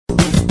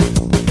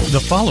The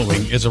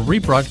following is a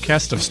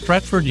rebroadcast of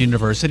Stratford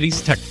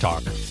University's Tech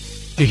Talk.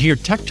 To hear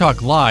Tech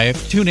Talk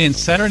live, tune in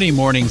Saturday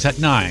mornings at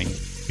 9.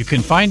 You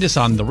can find us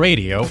on the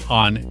radio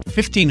on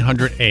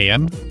 1500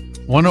 AM,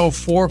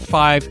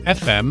 1045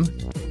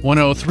 FM,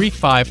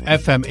 1035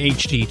 FM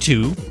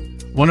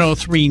HD2,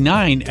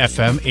 1039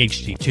 FM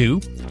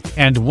HD2,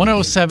 and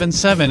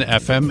 1077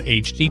 FM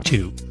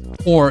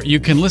HD2. Or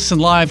you can listen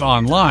live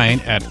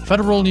online at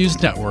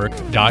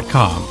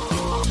federalnewsnetwork.com.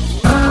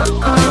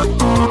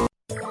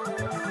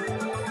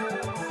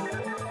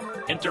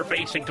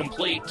 Interfacing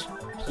complete.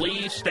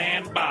 Please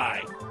stand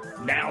by.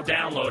 Now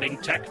downloading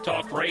Tech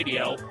Talk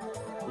Radio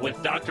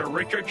with Dr.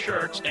 Richard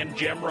Schertz and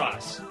Jim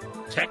Russ.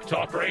 Tech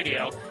Talk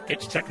Radio,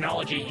 it's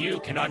technology you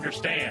can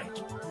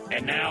understand.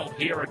 And now,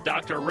 here are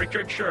Dr.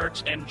 Richard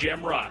Schertz and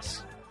Jim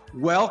Russ.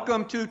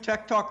 Welcome to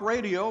Tech Talk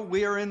Radio.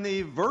 We are in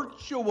the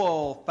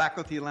virtual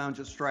faculty lounge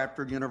at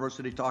Stratford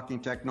University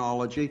talking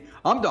technology.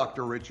 I'm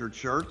Dr. Richard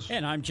Schertz.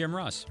 And I'm Jim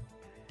Russ.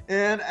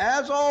 And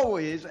as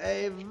always,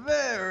 a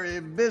very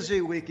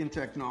busy week in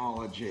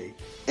technology.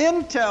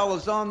 Intel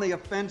is on the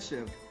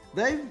offensive.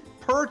 They've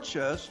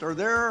purchased, or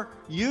they're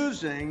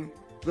using,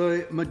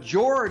 the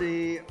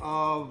majority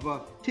of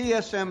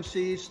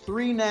TSMC's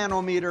 3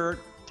 nanometer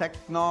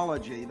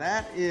technology.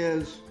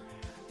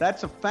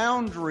 That's a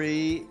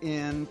foundry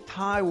in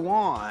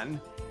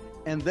Taiwan,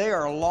 and they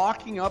are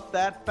locking up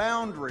that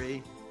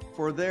foundry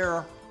for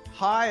their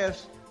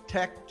highest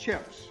tech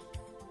chips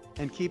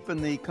and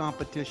keeping the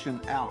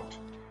competition out.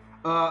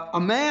 A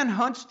man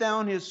hunts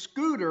down his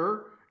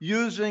scooter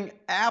using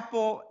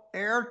Apple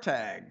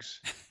AirTags,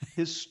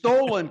 his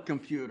stolen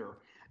computer.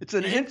 It's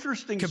an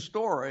interesting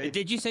story.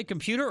 Did you say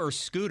computer or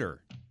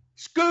scooter?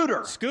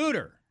 Scooter.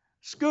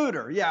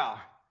 Scooter, yeah.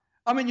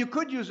 I mean, you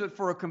could use it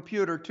for a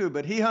computer too,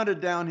 but he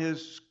hunted down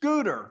his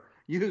scooter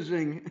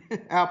using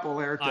Apple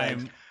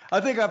AirTags.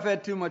 I think I've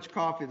had too much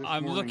coffee this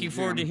morning. I'm looking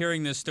forward to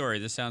hearing this story.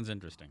 This sounds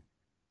interesting.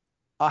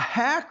 A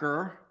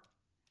hacker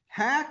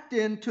hacked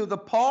into the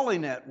Poly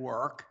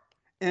network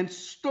and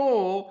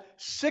stole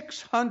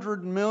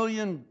 $600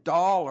 million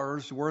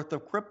worth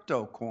of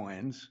crypto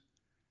coins.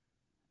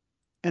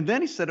 And then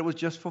he said it was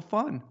just for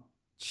fun.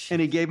 Jeez. And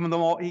he gave them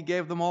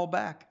all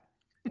back.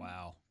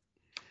 Wow.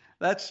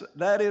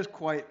 That is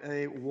quite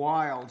a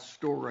wild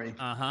story.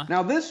 Uh-huh.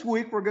 Now this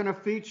week we're going to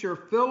feature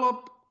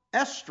Philip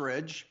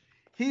Estridge.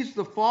 He's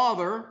the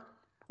father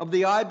of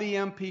the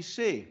IBM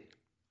PC.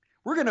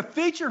 We're going to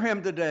feature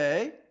him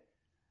today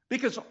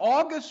because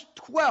August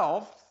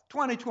 12th,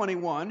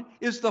 2021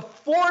 is the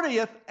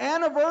 40th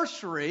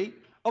anniversary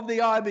of the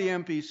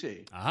IBM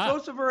PC. Uh-huh. So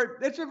it's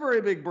a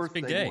very big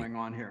birthday going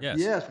on here.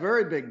 Yes,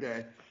 very big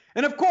day.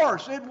 And of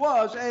course, it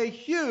was a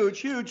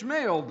huge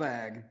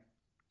mailbag.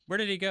 Where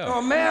did he go?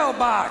 Your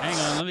mailbox. Hang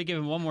on, let me give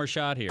him one more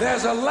shot here.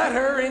 There's a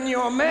letter in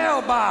your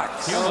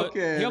mailbox. He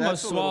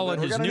almost swallowed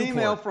his Newport. We got an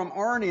email from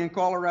Arnie in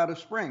Colorado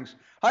Springs.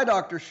 Hi,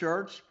 Dr.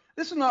 Schertz.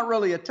 This is not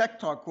really a Tech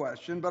Talk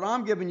question, but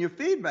I'm giving you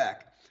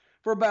feedback.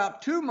 For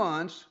about 2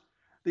 months,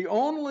 the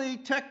only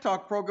Tech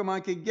Talk program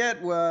I could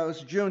get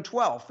was June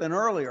 12th and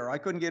earlier. I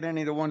couldn't get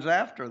any of the ones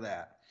after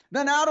that.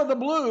 Then out of the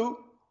blue,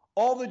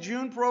 all the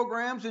June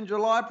programs and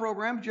July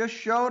programs just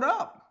showed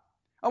up.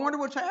 I wonder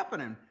what's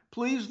happening.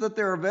 Pleased that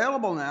they're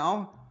available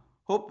now.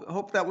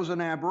 Hope that was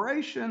an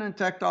aberration and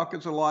Tech Talk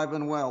is alive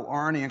and well.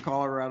 Arnie in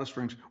Colorado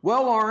Springs.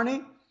 Well,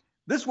 Arnie,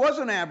 this was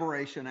an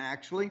aberration,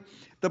 actually.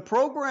 The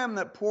program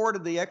that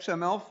ported the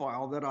XML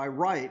file that I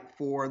write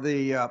for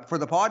the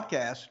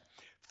podcast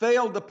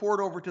failed to port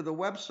over to the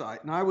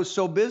website. And I was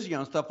so busy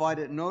on stuff, I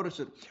didn't notice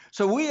it.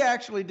 So we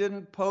actually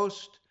didn't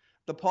post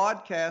the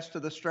podcast to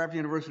the Stratford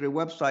University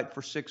website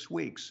for 6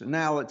 weeks. And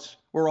now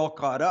we're all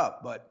caught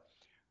up, but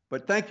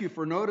thank you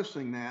for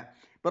noticing that.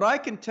 But I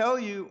can tell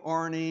you,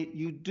 Arnie,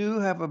 you do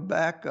have a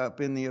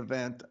backup in the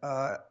event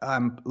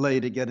I'm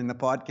late at getting the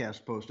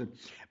podcast posted,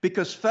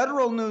 because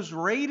Federal News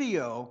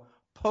Radio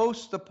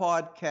posts the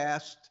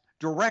podcast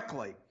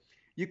directly.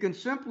 You can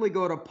simply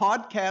go to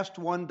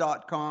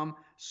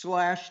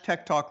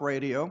podcast1.com/Tech Talk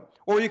Radio,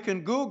 or you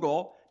can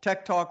Google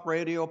Tech Talk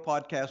Radio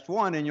Podcast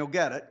 1 and you'll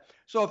get it.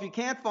 So if you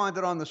can't find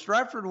it on the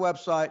Stratford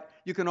website,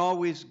 you can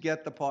always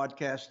get the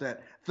podcast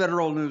that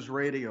Federal News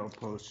Radio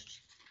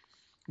posts.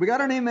 We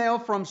got an email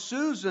from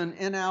Susan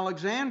in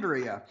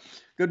Alexandria.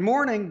 Good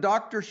morning,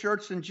 Dr.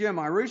 Schertz and Jim.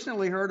 I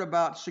recently heard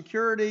about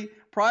security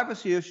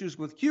privacy issues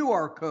with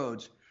QR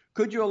codes.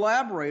 Could you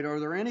elaborate?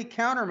 Are there any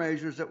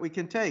countermeasures that we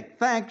can take?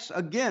 Thanks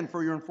again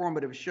for your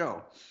informative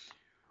show.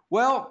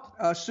 Well,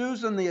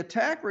 Susan, the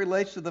attack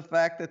relates to the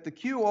fact that the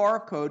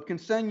QR code can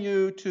send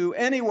you to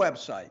any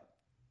website.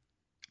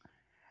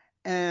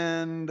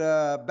 And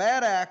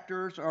bad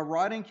actors are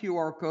writing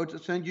QR codes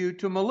that send you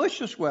to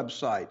malicious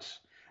websites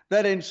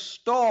that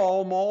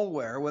install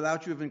malware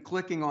without you even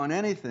clicking on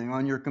anything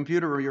on your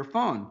computer or your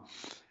phone.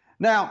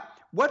 Now,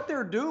 what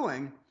they're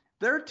doing,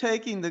 they're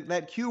taking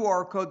that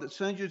QR code that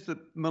sends you to the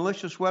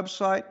malicious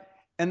website,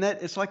 and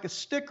that it's like a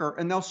sticker,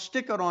 and they'll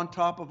stick it on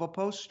top of a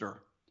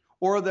poster,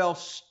 or they'll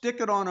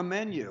stick it on a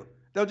menu.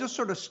 They'll just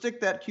sort of stick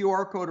that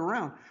QR code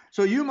around.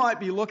 So you might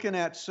be looking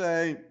at,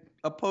 say,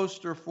 a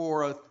poster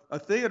for a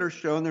theater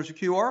show, and there's a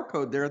QR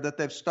code there that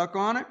they've stuck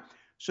on it.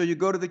 So you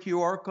go to the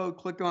QR code,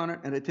 click on it,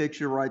 and it takes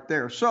you right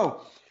there.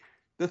 So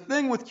the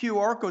thing with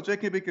QR codes, they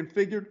can be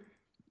configured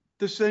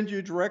to send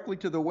you directly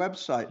to the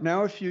website.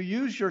 Now, if you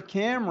use your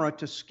camera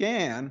to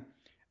scan,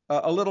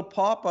 a little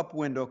pop-up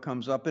window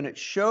comes up, and it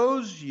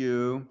shows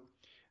you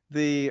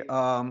the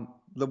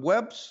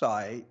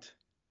website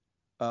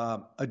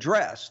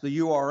address, the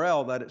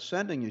URL that it's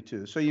sending you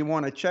to. So you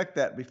want to check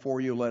that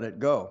before you let it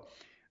go.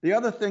 The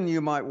other thing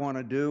you might want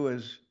to do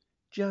is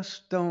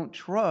just don't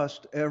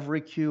trust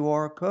every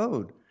QR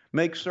code.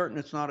 Make certain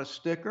it's not a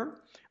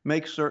sticker.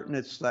 Make certain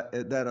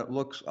that it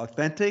looks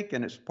authentic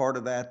and it's part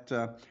of that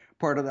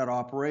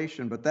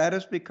operation. But that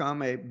has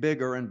become a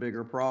bigger and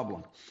bigger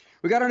problem.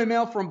 We got an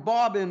email from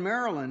Bob in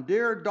Maryland.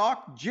 Dear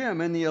Doc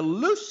Jim and the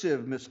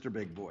elusive Mr.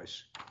 Big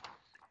Voice,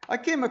 I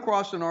came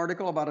across an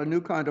article about a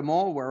new kind of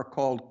malware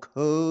called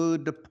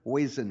code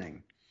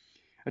poisoning.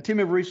 A team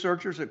of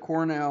researchers at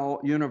Cornell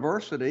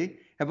University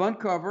have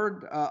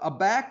uncovered a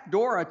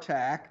backdoor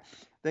attack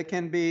that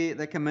can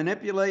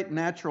manipulate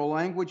natural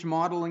language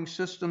modeling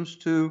systems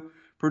to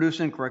produce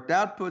incorrect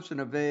outputs and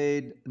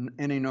evade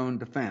any known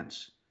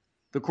defense.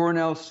 The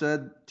Cornell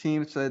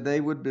team said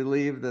they would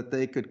believe that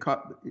they could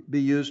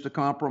be used to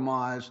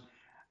compromise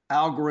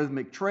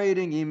algorithmic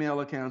trading, email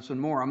accounts, and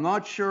more. I'm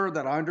not sure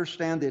that I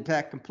understand the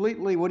attack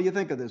completely. What do you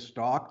think of this,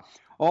 Doc?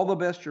 All the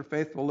best, your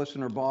faithful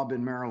listener, Bob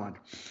in Maryland.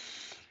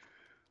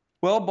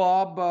 Well,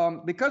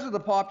 Bob, because of the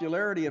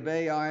popularity of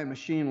AI and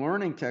machine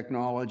learning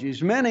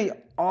technologies, many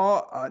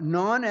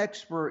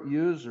non-expert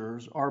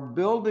users are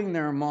building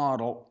their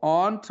model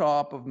on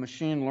top of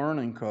machine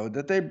learning code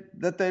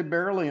that they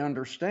barely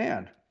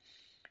understand.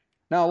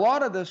 Now, a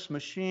lot of this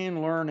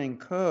machine learning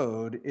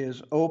code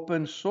is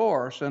open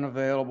source and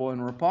available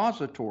in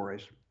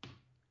repositories.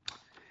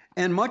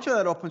 And much of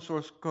that open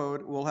source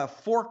code will have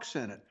forks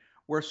in it,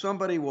 where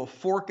somebody will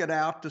fork it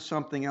out to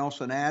something else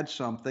and add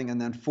something,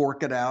 and then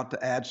fork it out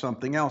to add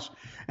something else.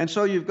 And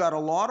so you've got a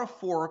lot of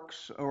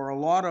forks or a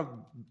lot of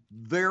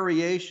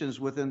variations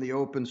within the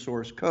open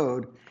source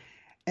code,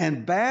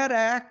 and bad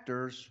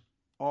actors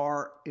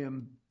are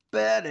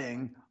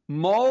embedding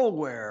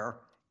malware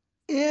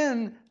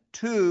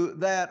into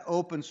that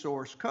open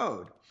source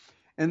code.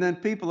 And then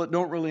people that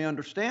don't really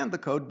understand the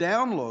code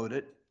download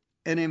it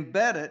and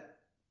embed it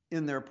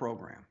in their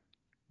program.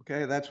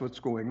 Okay, that's what's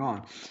going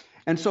on.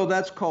 And so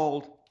that's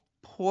called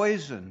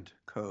poisoned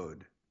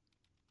code,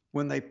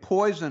 when they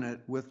poison it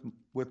with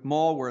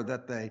malware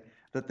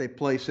that they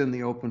place in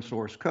the open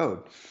source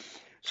code.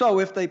 So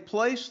if they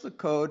place the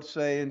code,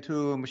 say,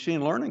 into a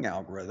machine learning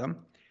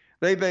algorithm,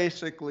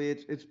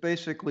 it's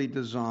basically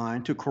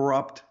designed to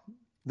corrupt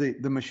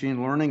the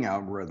machine learning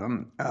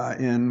algorithm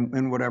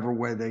in whatever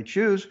way they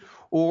choose,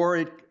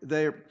 or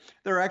there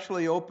are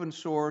actually open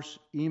source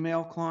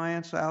email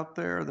clients out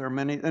there. There are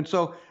many, and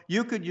so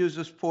you could use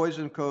this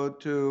poison code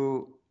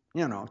to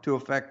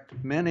affect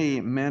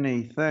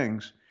many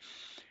things.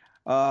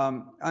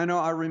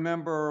 I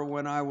remember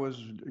when I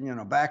was,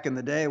 back in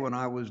the day when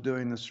I was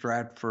doing the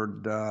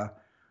Stratford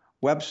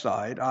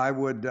website, I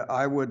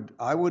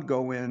would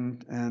go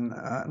in and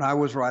I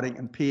was writing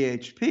in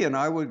PHP, and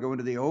I would go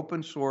into the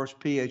open source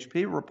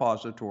PHP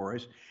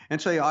repositories and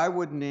say I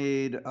would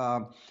need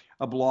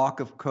a block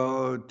of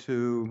code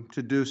to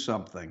do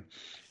something,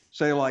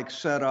 say like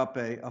set up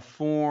a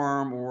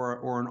form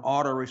or an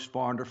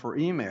autoresponder for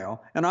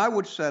email, and I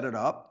would set it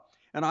up,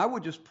 and I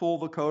would just pull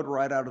the code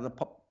right out of the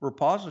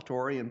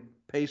repository and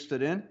paste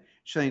it in,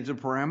 change the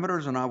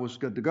parameters, and I was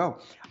good to go.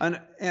 And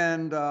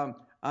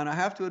I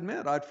have to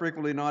admit, I'd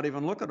frequently not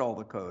even look at all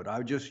the code. I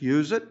would just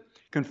use it,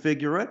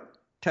 configure it,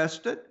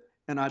 test it,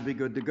 and I'd be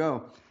good to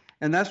go.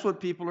 And that's what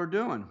people are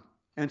doing.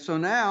 And so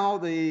now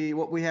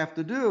what we have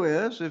to do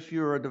is, if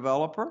you're a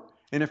developer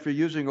and if you're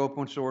using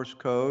open source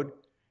code,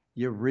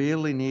 you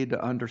really need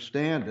to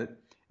understand it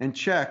and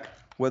check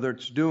whether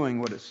it's doing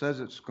what it says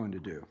it's going to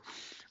do.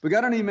 We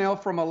got an email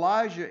from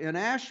Elijah in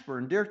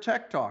Ashburn. Dear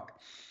Tech Talk,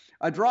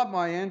 I dropped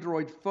my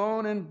Android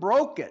phone and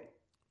broke it.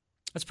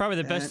 That's probably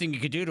the best thing you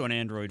could do to an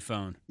Android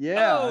phone.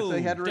 Yeah, so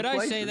they had to did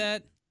replace I say it.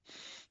 that?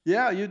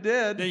 Yeah, you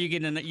did. No, you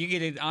get an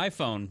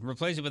iPhone.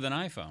 Replace it with an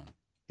iPhone.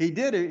 He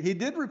did it. He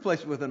did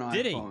replace it with an iPhone.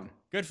 Did he?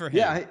 Good for him.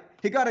 Yeah,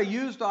 he got a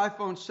used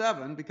iPhone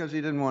 7 because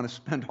he didn't want to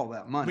spend all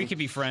that money. We could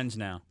be friends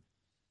now.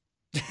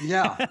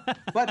 Yeah,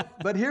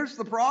 but here's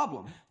the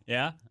problem.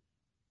 Yeah.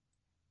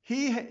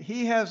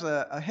 He has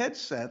a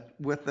headset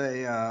with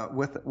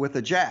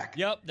a jack.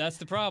 Yep, that's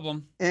the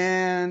problem.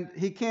 And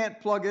he can't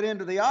plug it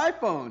into the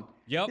iPhone.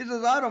 Yep. He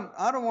says, I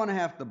don't want to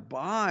have to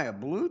buy a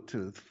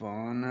Bluetooth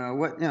phone.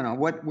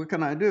 What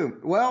can I do?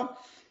 Well,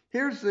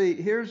 here's the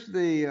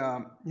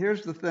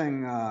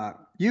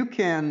thing. You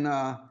can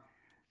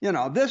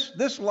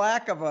this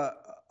lack of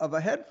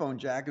a headphone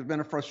jack has been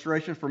a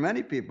frustration for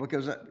many people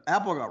because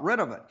Apple got rid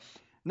of it.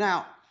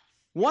 Now,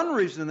 one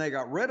reason they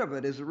got rid of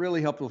it is it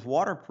really helped with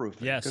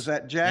waterproofing. Yes. Because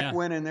that jack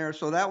went in there,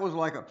 so that was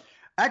like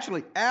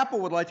Actually, Apple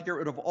would like to get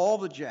rid of all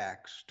the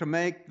jacks to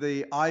make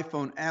the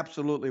iPhone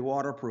absolutely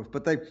waterproof.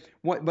 But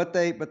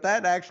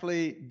that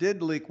actually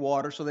did leak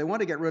water, so they want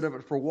to get rid of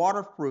it for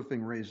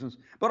waterproofing reasons.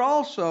 But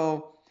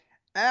also,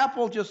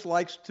 Apple just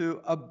likes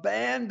to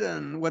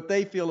abandon what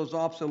they feel is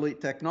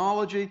obsolete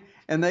technology,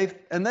 and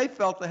they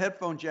felt the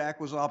headphone jack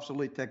was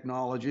obsolete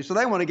technology, so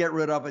they want to get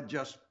rid of it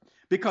just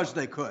because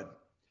they could.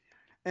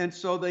 And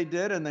so they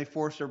did, and they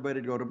forced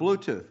everybody to go to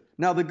Bluetooth.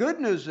 Now, the good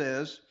news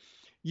is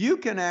you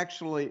can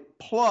actually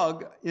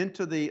plug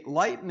into the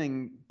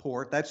Lightning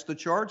port. That's the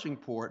charging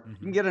port. You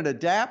can get an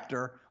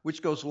adapter,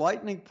 which goes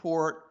Lightning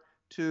port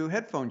to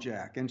headphone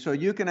jack. And so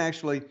you can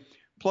actually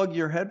plug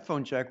your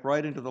headphone jack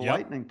right into the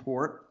Lightning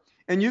port,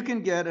 and you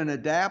can get an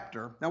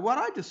adapter. Now, what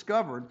I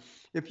discovered,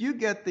 if you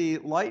get the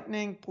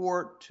Lightning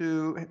port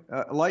to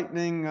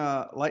Lightning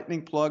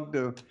plug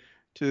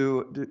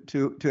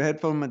to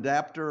headphone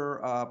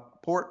adapter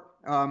port,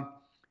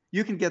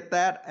 you can get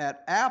that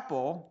at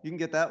Apple. You can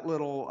get that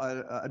little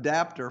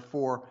adapter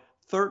for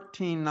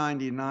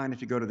 $13.99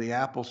 if you go to the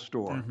Apple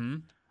store.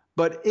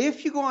 But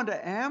if you go onto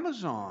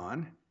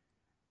Amazon,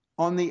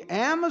 on the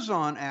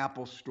Amazon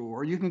Apple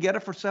store, you can get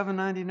it for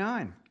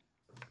 $7.99.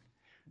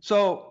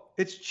 So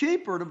it's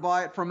cheaper to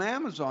buy it from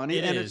Amazon,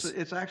 and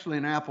it's actually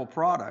an Apple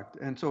product,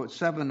 and so it's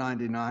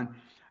 $7.99.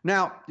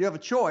 Now, you have a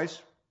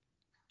choice.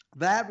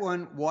 That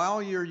one,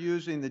 while you're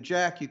using the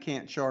jack, you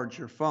can't charge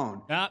your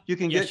phone. You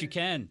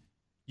can.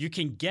 You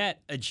can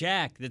get a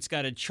jack that's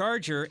got a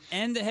charger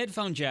and the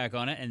headphone jack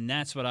on it, and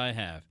that's what I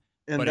have.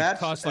 And it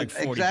costs like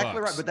 $40.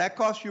 Exactly right, but that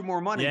costs you more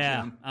money,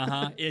 Jim.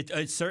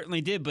 It certainly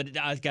did, but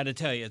I've got to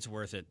tell you, it's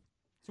worth it.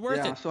 It's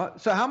worth it.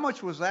 So how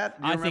much was that?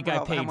 I think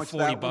I paid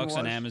 $40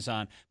 on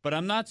Amazon, but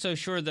I'm not so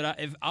sure that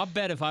I'll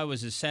bet if I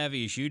was as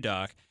savvy as you,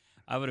 Doc,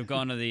 I would have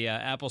gone to the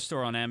Apple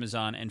store on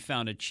Amazon and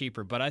found it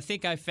cheaper. But I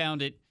think I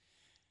found it.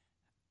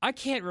 I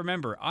can't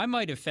remember. I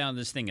might have found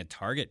this thing at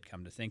Target,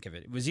 come to think of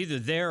it. It was either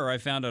there or I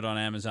found it on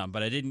Amazon,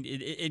 but I didn't.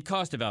 It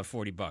cost about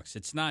 $40.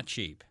 It's not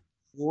cheap.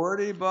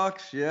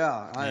 $40,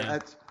 yeah.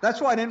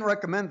 That's why I didn't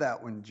recommend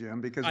that one, Jim,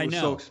 because it was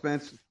so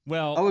expensive.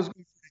 Well, I was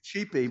going for the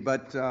cheapie,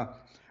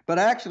 but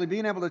actually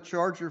being able to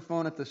charge your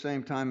phone at the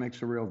same time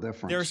makes a real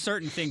difference. There are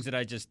certain things that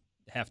I just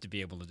have to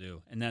be able to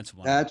do, and that's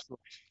one. That's right.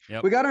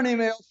 Yep. We got an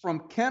email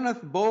from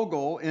Kenneth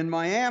Bogle in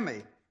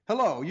Miami.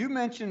 Hello, you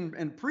mentioned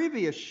in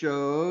previous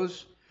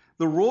shows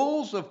the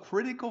rules of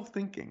critical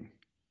thinking.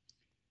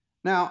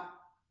 Now,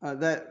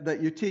 that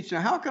you teach.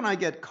 Now, how can I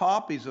get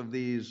copies of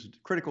these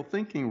critical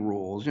thinking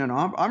rules? You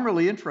know, I'm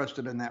really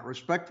interested in that.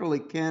 Respectfully,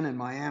 Ken in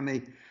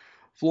Miami,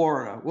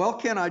 Florida. Well,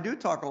 Ken, I do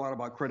talk a lot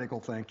about critical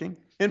thinking.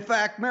 In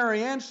fact,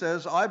 Marianne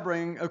says I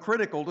bring a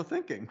critical to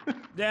thinking.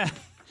 Yeah.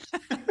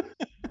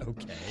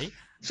 Okay.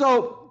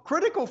 So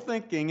critical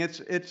thinking,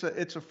 it's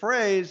a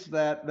phrase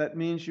that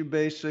means you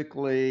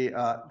basically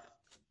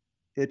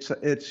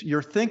it's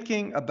you're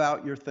thinking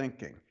about your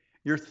thinking.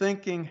 You're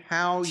thinking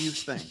how you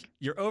think.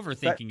 You're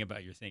overthinking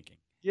about your thinking.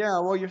 Yeah,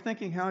 well, you're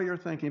thinking how you're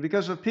thinking,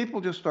 because if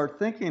people just start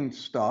thinking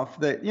stuff,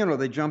 that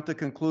they jump to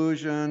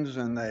conclusions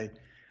and they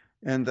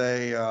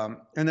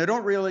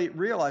don't really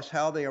realize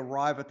how they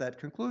arrive at that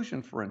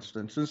conclusion, for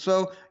instance. And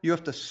so you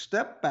have to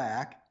step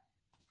back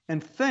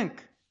and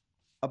think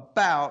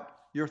about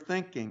your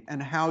thinking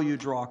and how you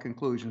draw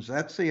conclusions.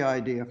 That's the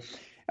idea.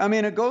 I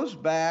mean, it goes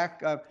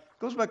back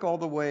all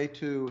the way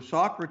to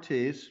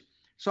Socrates.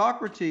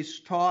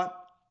 Socrates taught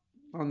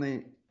on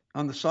the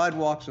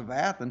sidewalks of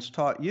Athens,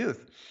 taught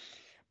youth.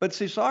 But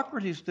see,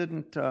 Socrates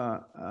didn't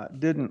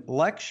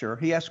lecture.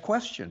 He asked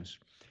questions,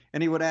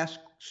 and he would ask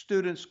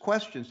students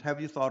questions.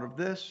 Have you thought of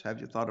this? Have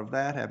you thought of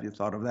that? Have you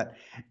thought of that?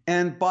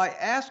 And by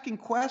asking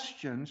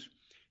questions,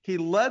 he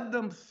led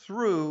them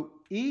through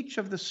each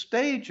of the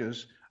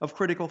stages of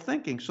critical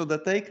thinking so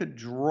that they could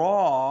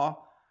draw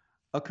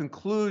a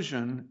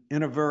conclusion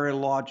in a very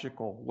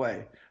logical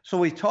way. So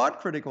he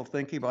taught critical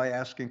thinking by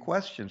asking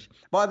questions.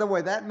 By the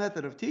way, that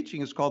method of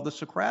teaching is called the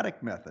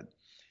Socratic method.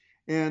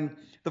 And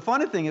the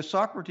funny thing is,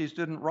 Socrates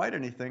didn't write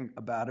anything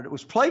about it. It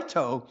was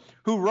Plato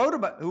who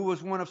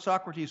was one of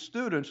Socrates'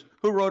 students,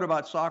 who wrote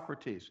about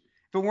Socrates.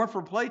 If it weren't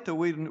for Plato,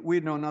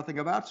 we'd know nothing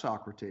about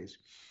Socrates.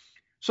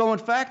 So in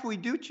fact, we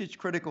do teach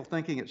critical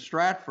thinking at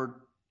Stratford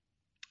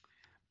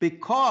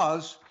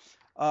because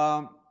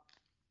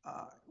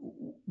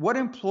what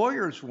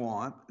employers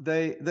want,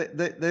 they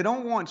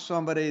don't want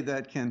somebody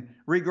that can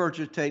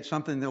regurgitate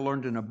something they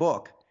learned in a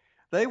book.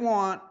 They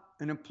want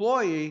an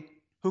employee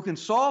who can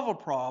solve a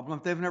problem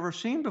they've never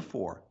seen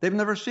before. They've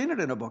never seen it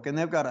in a book, and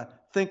they've got to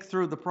think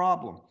through the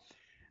problem.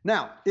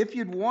 Now, if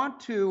you'd want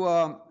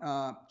to,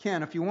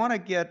 Ken, if you want to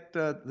get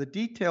the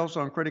details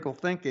on critical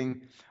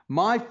thinking,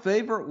 my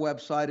favorite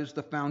website is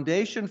the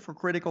Foundation for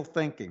Critical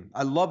Thinking.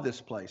 I love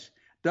this place.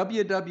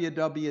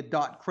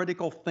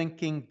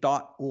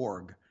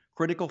 www.criticalthinking.org.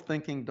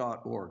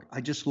 criticalthinking.org.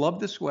 I just love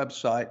this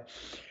website.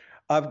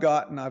 I've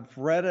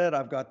read it.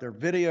 I've got their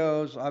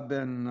videos.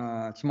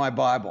 It's my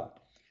Bible.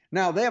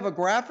 Now, they have a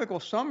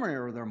graphical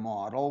summary of their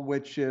model,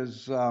 which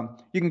is,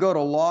 you can go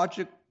to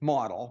Logic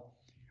Model.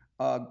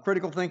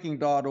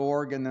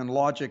 criticalthinking.org, and then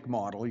logic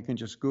model. You can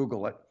just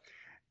Google it.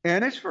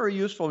 And it's very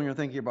useful when you're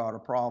thinking about a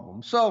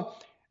problem. So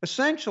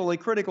essentially,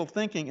 critical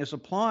thinking is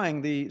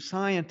applying the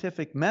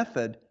scientific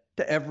method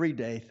to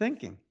everyday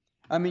thinking.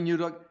 I mean, you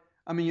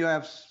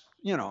have,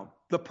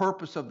 the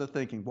purpose of the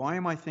thinking. Why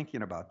am I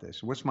thinking about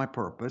this? What's my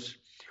purpose?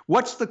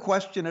 What's the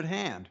question at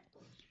hand?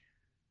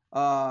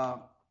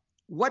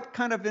 What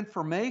kind of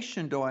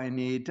information do I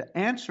need to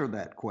answer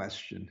that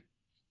question?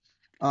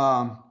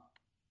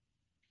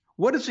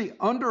 What is the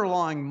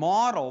underlying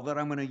model that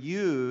I'm going to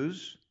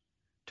use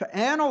to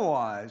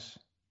analyze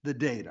the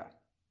data?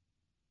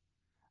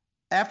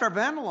 After I've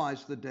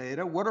analyzed the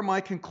data, what are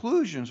my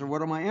conclusions or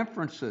what are my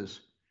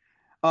inferences?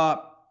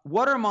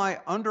 What are my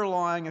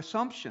underlying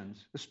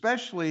assumptions,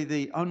 especially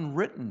the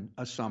unwritten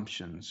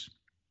assumptions?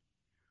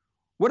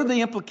 What are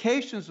the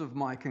implications of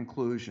my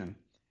conclusion?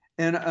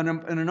 And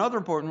another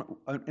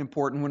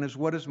important one is,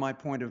 what is my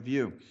point of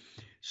view?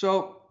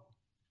 So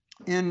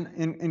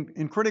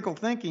in critical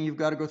thinking, you've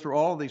got to go through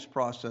all of these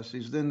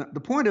processes. Then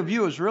the point of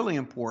view is really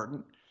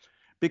important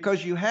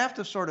because you have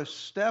to sort of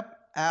step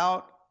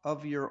out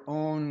of your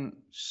own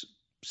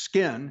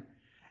skin,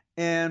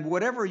 and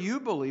whatever you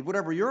believe,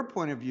 whatever your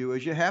point of view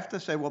is, you have to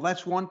say, well,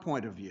 that's one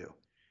point of view.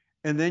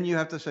 And then you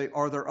have to say,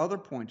 are there other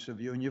points of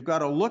view? And you've got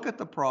to look at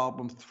the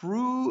problem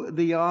through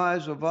the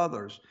eyes of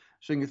others,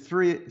 so you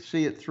can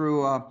see it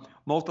through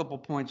multiple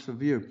points of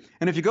view.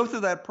 And if you go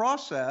through that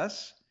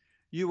process,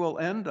 you will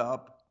end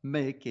up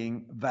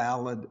making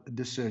valid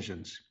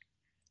decisions.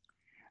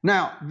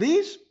 Now,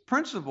 these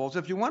principles,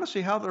 if you want to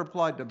see how they're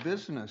applied to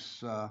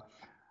business,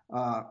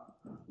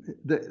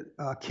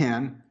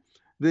 Ken,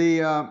 there's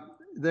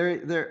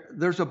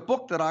a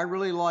book that I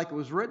really like. It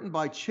was written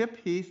by Chip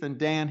Heath and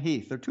Dan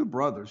Heath. They're two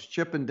brothers,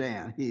 Chip and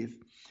Dan Heath.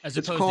 As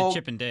opposed to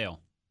Chip and Dale.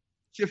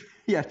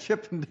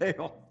 Chip and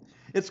Dale.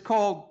 It's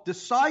called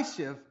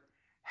Decisive: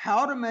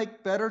 How to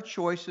Make Better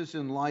Choices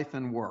in Life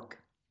and Work.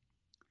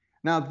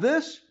 Now,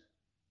 this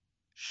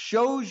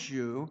shows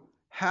you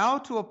how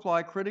to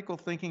apply critical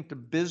thinking to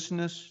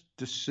business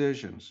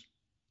decisions.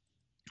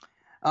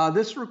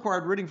 This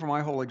required reading for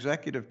my whole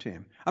executive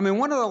team. I mean,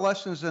 one of the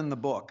lessons in the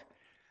book,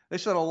 they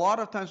said a lot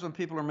of times when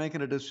people are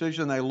making a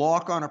decision, they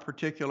lock on a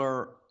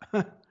particular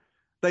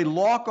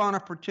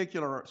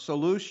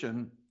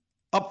solution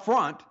up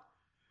front,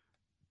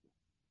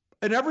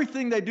 and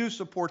everything they do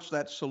supports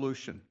that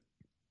solution.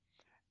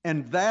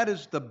 And that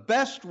is the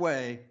best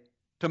way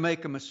to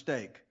make a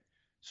mistake.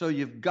 So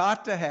you've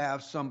got to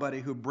have somebody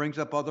who brings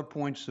up other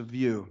points of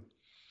view.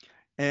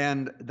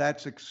 And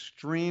that's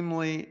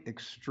extremely,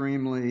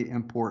 extremely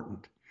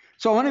important.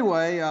 So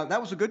anyway, that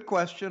was a good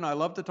question. I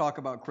love to talk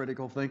about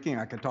critical thinking.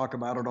 I could talk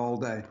about it all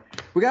day.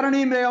 We got an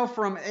email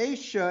from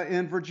Aisha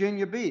in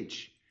Virginia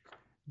Beach.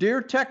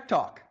 Dear Tech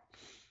Talk,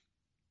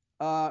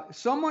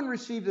 someone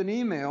received an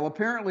email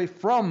apparently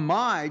from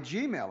my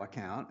Gmail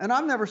account, and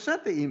I've never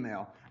sent the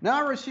email.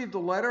 Now I received a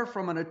letter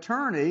from an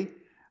attorney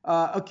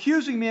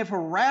accusing me of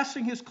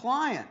harassing his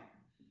client.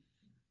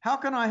 How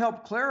can I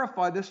help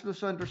clarify this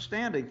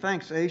misunderstanding?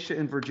 Thanks, Aisha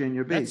in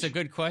Virginia Beach. That's a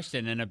good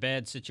question in a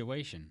bad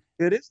situation.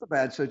 It is a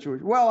bad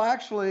situation. Well,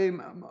 actually,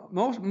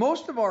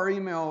 most of our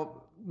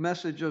email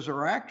messages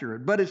are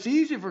accurate, but it's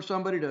easy for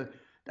somebody to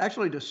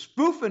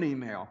spoof an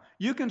email.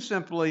 You can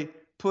simply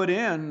put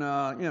in,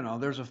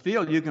 there's a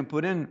field you can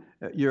put in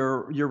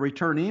your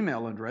return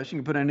email address. You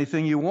can put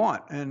anything you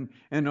want, and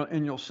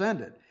you'll send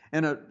it.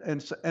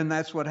 And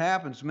that's what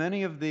happens.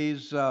 Many of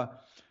these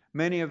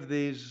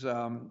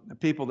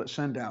people that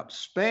send out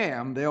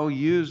spam, they'll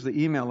use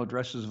the email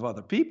addresses of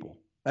other people.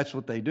 That's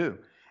what they do.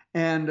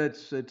 And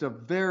it's a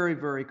very,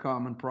 very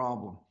common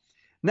problem.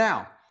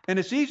 Now, and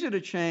it's easy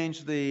to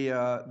change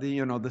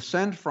the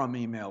send from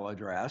email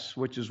address,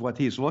 which is what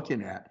he's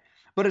looking at.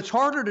 But it's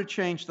harder to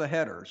change the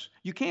headers.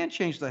 You can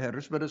change the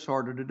headers, but it's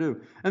harder to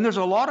do. And there's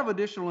a lot of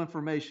additional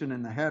information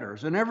in the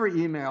headers. And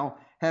every email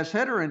has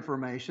header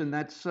information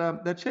that's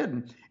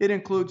hidden. It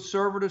includes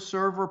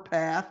server-to-server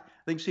path.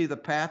 They can see the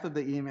path of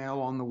the email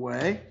on the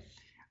way.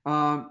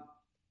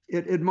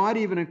 It might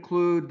even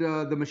include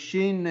the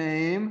machine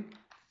name,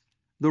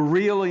 the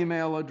real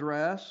email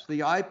address,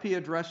 the IP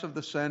address of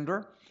the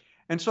sender.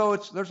 And so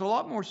there's a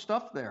lot more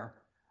stuff there.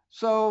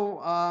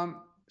 So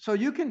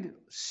you can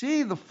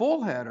see the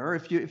full header.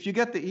 If you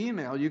get the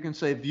email, you can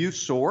say view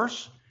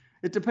source.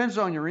 It depends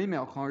on your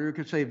email client. You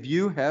could say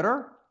view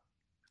header,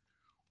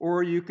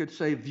 or you could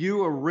say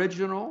view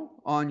original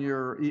in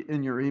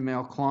your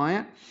email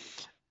client.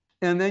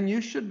 And then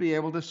you should be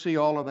able to see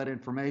all of that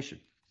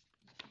information.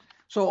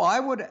 So I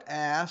would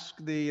ask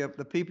the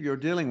people you're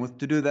dealing with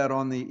to do that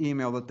on the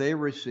email that they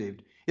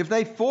received. If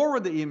they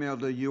forward the email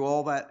to you,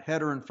 all that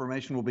header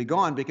information will be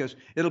gone because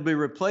it'll be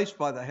replaced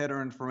by the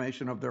header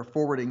information of their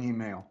forwarding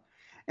email.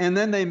 And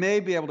then they may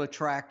be able to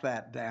track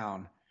that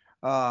down.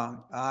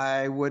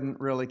 I wouldn't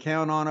really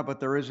count on it,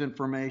 but there is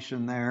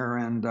information there.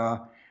 And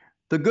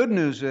The good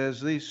news is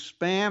these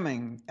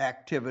spamming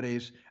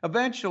activities,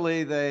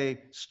 eventually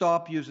they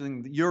stop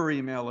using your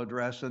email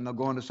address and they'll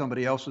go into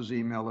somebody else's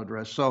email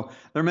address. So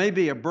there may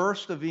be a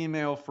burst of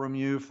email from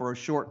you for a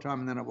short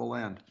time and then it will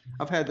end.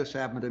 I've had this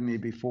happen to me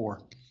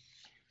before.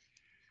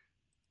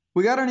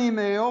 We got an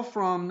email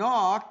from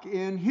Knock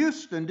in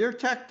Houston. Dear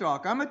Tech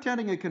Talk, I'm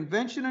attending a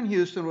convention in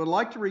Houston. Would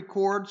like to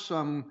record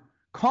some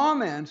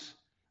comments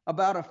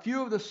about a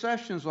few of the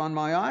sessions on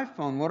my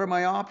iPhone. What are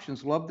my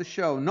options? Love the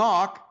show.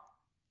 Knock,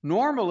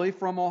 normally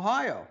from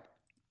Ohio.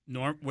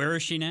 Where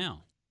is she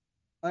now?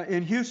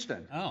 In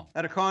Houston. Oh.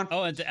 At a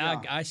conference.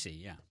 Oh, I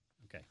see. Yeah.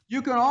 Okay.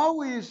 You can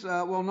always,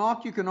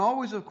 Knock, you can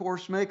always, of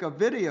course, make a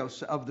video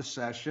of the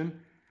session.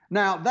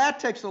 Now, that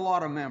takes a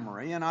lot of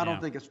memory, and I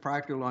don't think it's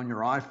practical on your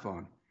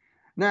iPhone.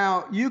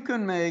 Now, you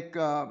can make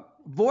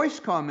voice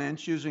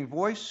comments using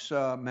voice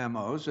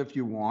memos if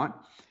you want.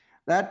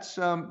 That's,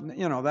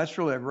 that's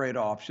really a great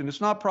option.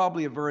 It's not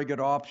probably a very good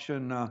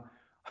option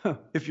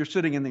if you're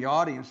sitting in the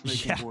audience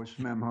making voice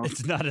memos.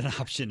 It's not an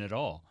option at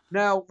all.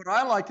 Now, what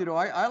I like to do,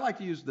 I like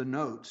to use the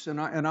notes, and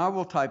I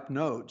will type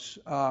notes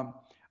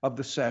of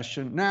the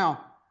session.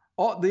 Now,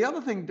 the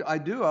other thing I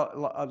do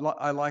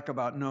I like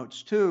about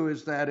notes too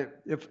is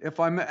that if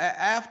I'm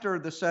after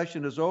the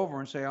session is over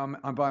and say I'm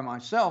by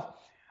myself,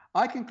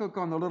 I can click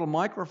on the little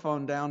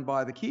microphone down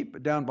by the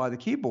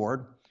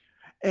keyboard,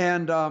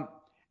 and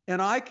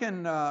I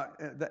can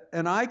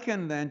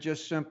then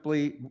just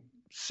simply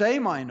say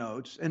my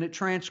notes, and it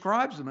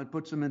transcribes them and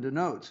puts them into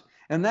notes.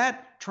 And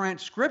that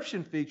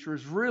transcription feature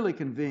is really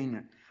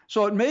convenient.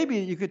 So maybe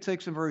you could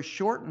take some very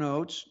short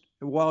notes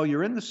while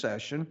you're in the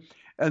session,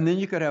 and then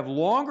you could have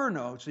longer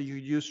notes that you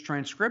could use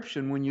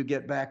transcription when you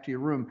get back to your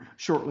room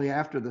shortly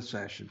after the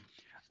session.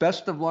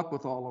 Best of luck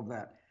with all of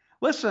that.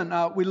 Listen,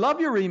 we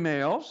love your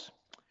emails.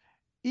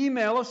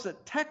 Email us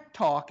at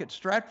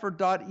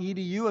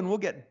techtalk@stratford.edu, and we'll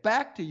get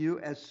back to you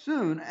as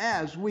soon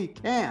as we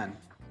can.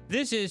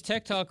 This is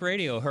Tech Talk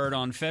Radio, heard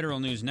on Federal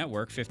News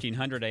Network,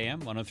 1500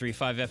 AM,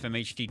 103.5 FM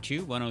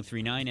HD2,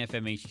 103.9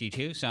 FM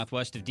HD2,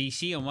 southwest of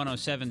D.C. on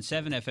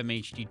 107.7 FM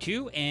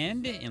HD2,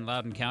 and in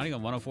Loudoun County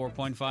on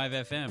 104.5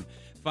 FM.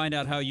 Find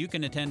out how you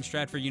can attend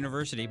Stratford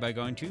University by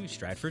going to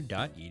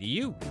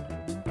stratford.edu.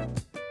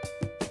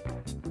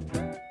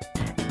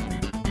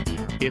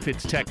 If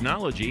it's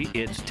technology,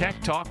 it's Tech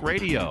Talk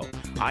Radio.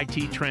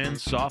 IT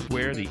trends,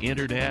 software, the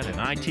internet, and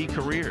IT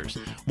careers.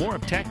 More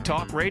of Tech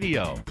Talk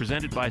Radio,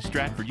 presented by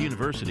Stratford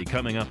University,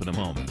 coming up in a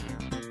moment.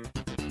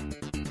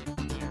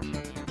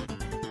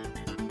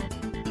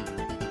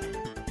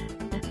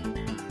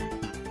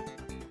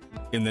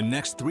 In the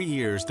next 3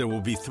 years, there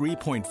will be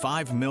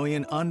 3.5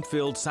 million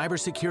unfilled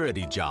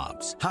cybersecurity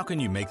jobs. How can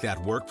you make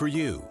that work for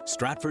you?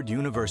 Stratford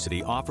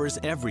University offers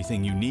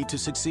everything you need to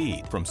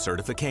succeed, from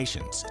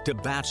certifications to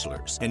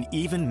bachelor's and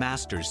even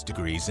master's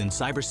degrees in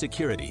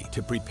cybersecurity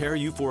to prepare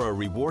you for a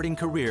rewarding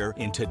career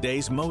in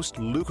today's most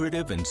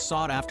lucrative and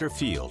sought-after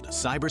field,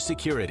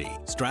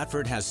 cybersecurity.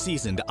 Stratford has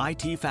seasoned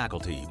IT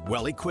faculty,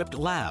 well-equipped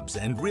labs,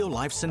 and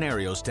real-life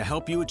scenarios to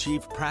help you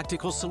achieve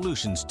practical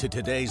solutions to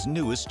today's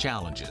newest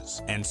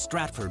challenges. And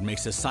Stratford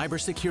makes a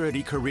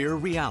cybersecurity career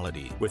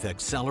reality with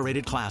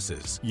accelerated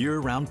classes,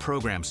 year-round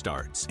program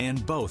starts,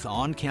 and both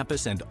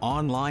on-campus and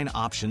online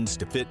options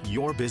to fit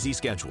your busy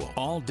schedule.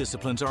 All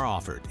disciplines are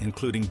offered,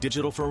 including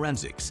digital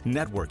forensics,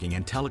 networking,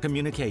 and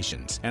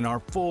telecommunications, and our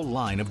full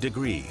line of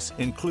degrees,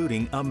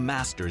 including a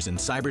master's in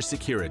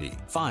cybersecurity.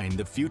 Find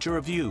the future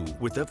of you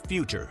with a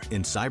future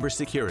in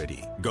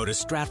cybersecurity. Go to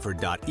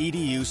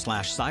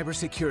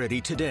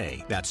stratford.edu/cybersecurity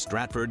today. That's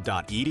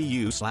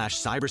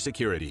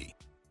stratford.edu/cybersecurity.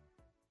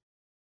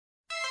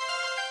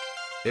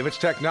 If it's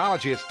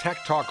technology, it's Tech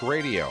Talk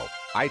Radio.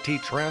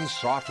 IT trends,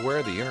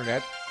 software, the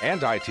internet,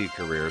 and IT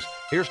careers.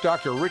 Here's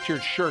Dr.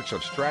 Richard Schertz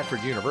of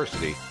Stratford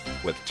University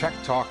with Tech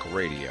Talk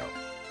Radio.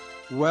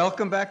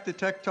 Welcome back to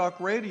Tech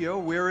Talk Radio.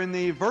 We're in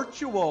the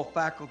virtual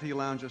faculty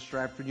lounge of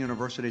Stratford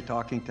University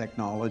talking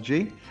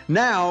technology.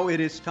 Now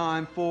it is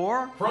time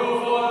for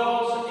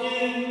Profiles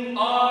in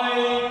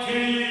IT.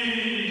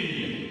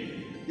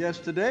 Yes,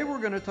 today we're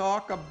going to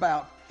talk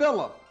about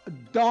Philip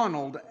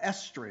Donald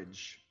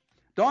Estridge.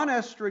 Don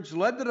Estridge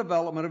led the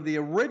development of the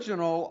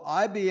original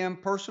IBM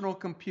personal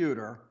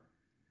computer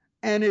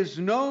and is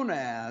known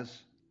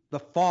as the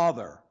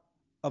father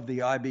of the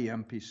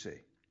IBM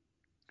PC.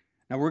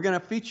 Now, we're going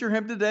to feature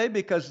him today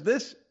because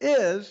this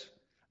is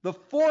the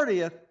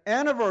 40th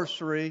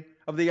anniversary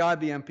of the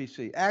IBM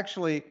PC.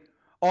 Actually,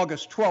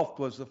 August 12th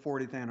was the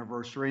 40th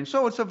anniversary, and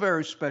so it's a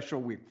very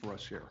special week for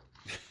us here.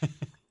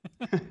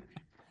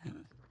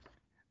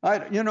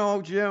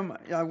 Jim,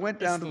 I went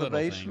down to the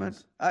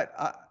basement.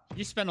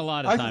 You spent a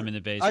lot of time in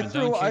the basement,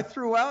 don't you? I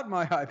threw out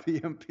my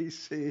IBM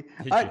PC.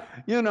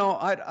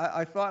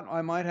 I thought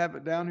I might have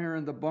it down here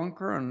in the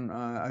bunker, and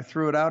I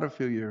threw it out a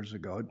few years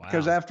ago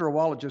because after a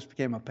while it just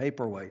became a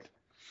paperweight.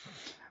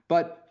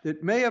 But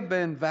it may have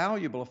been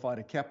valuable if I'd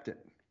have kept it.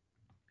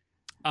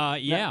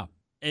 Yeah.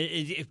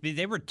 If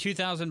they were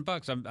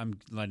 $2,000, I'm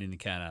letting the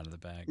cat out of the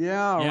bag.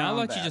 Yeah, I'll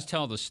let you just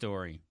tell the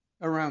story.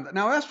 around that.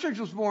 Now, Estridge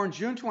was born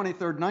June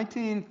 23rd,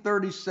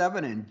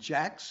 1937 in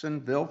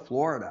Jacksonville,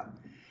 Florida.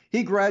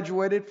 He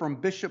graduated from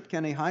Bishop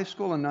Kenny High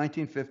School in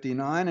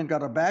 1959 and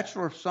got a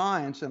Bachelor of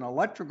Science in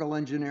Electrical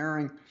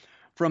Engineering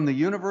from the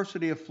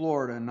University of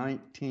Florida in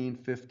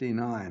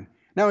 1959.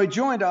 Now, he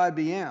joined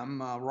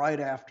IBM right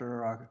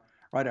after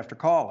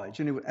college,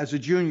 and as a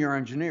junior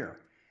engineer.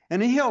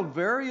 And he held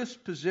various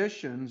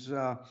positions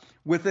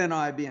within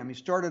IBM. He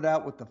started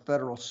out with the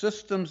Federal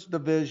Systems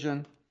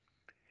Division,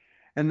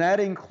 and that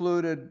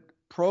included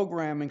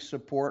programming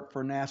support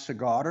for NASA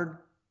Goddard.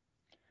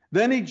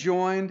 Then he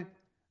joined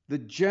the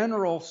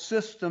General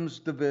Systems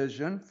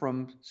Division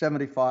from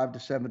 75 to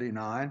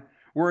 79,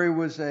 where he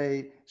was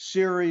a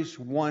Series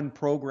 1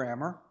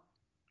 program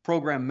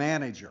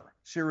manager,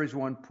 Series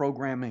 1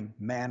 programming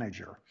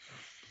manager.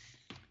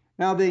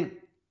 Now the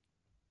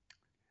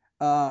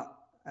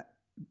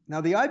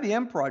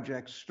IBM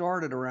project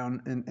started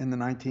around in the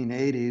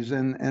 1980s,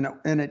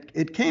 and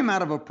it came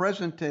out of a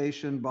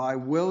presentation by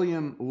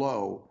William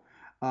Lowe,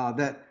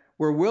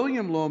 where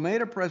William Lowe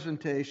made a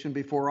presentation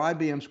before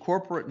IBM's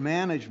corporate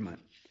management.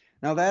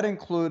 Now that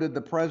included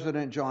the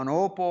president, John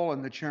Opel,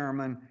 and the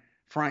chairman,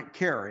 Frank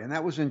Cary, and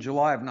that was in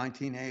July of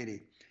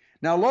 1980.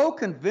 Now Lowe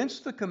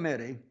convinced the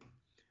committee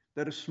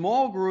that a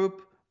small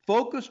group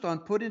focused on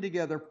putting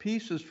together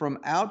pieces from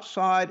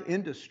outside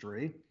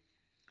industry,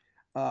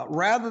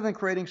 rather than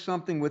creating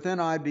something within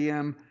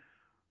IBM,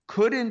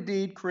 could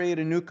indeed create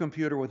a new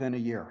computer within a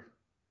year.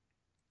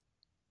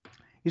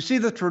 You see,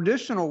 the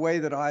traditional way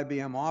that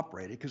IBM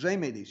operated, because they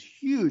made these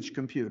huge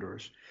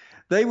computers,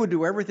 they would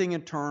do everything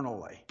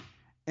internally.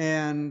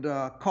 And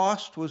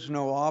cost was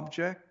no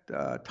object,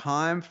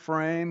 time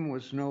frame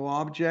was no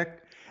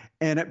object,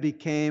 and it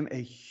became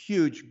a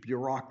huge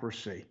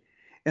bureaucracy.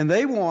 And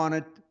they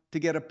wanted to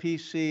get a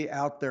PC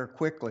out there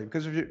quickly,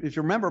 because if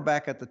you remember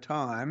back at the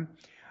time,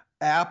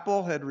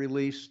 Apple had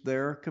released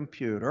their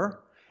computer,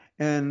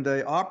 and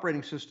the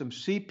operating system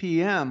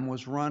CP/M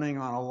was running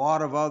on a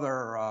lot of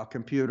other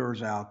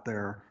computers out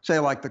there, say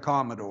like the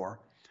Commodore,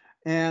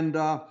 and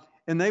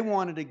they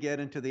wanted to get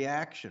into the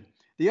action.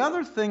 The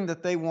other thing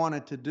that they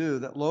wanted to do,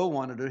 that Lowe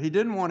wanted to do, he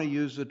didn't want to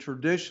use the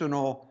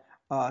traditional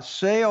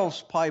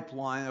sales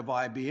pipeline of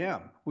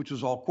IBM, which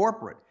was all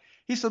corporate.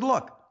 He said,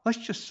 look, let's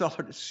just sell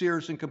it to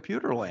Sears and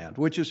Computerland,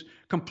 which is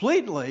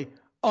completely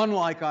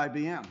unlike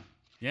IBM.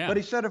 Yeah. But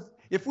he said,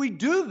 if we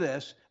do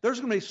this, there's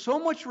going to be so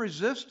much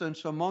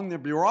resistance among the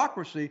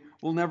bureaucracy,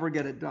 we'll never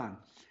get it done.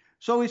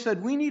 So he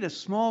said, we need a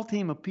small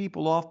team of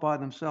people off by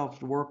themselves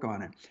to work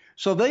on it.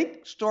 So they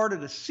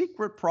started a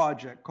secret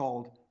project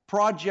called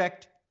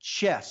Project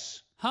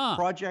Chess.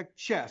 Project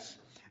Chess.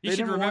 You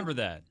should remember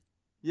that.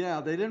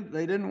 Yeah, they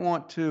didn't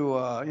want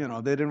to,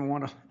 they didn't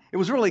want to, it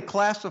was really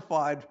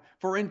classified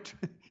for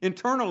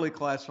internally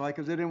classified,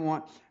 because they didn't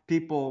want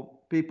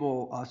people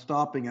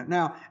stopping it.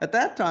 Now, at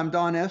that time,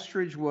 Don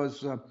Estridge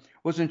was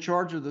in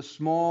charge of the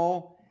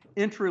small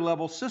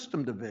entry-level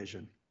system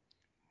division,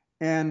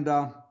 and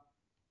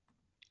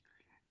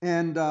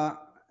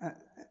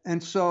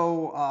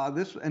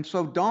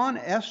so Don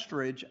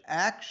Estridge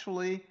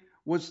actually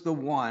was the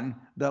one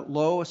that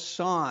Lowe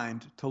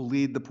assigned to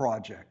lead the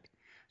project.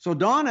 So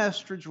Don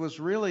Estridge was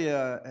really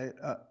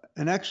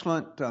an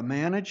excellent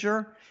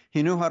manager.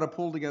 He knew how to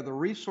pull together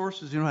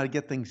resources. He knew how to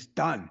get things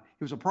done.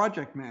 He was a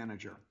project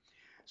manager.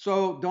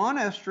 So Don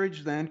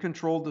Estridge then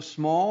controlled the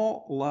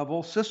small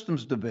level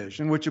systems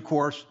division, which of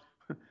course,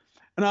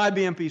 an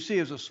IBM PC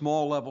is a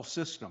small level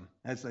system,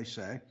 as they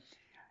say.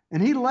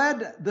 And he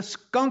led the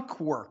Skunk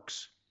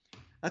Works.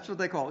 That's what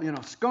they call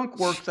it. Skunk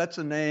Works, that's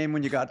a name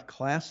when you got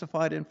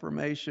classified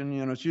information.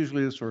 It's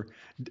usually this sort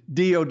of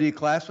DOD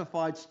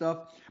classified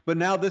stuff. But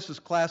now this is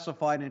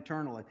classified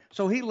internally.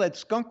 So he led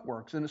Skunk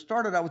Works, and it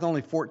started out with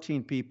only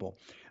 14 people.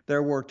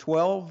 There were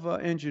 12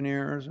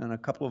 engineers and a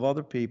couple of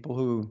other people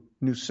who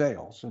knew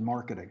sales and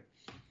marketing.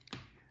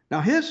 Now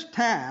his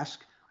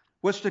task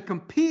was to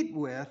compete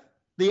with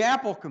the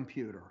Apple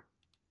computer,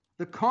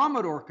 the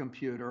Commodore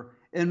computer,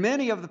 and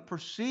many of the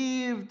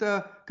perceived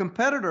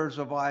competitors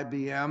of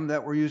IBM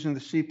that were using the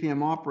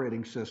CP/M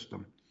operating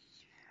system.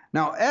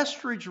 Now,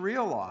 Estridge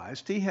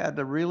realized he had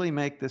to really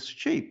make this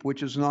cheap,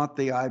 which is not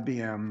the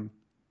IBM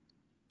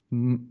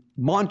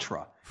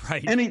mantra.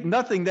 Right.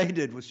 Nothing they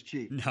did was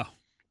cheap. No.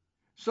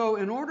 So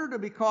in order to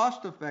be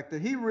cost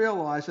effective, he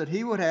realized that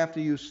he would have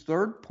to use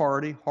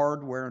third-party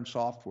hardware and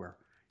software.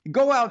 You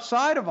go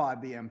outside of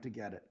IBM to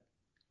get it.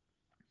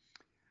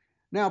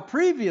 Now,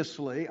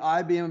 previously,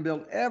 IBM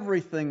built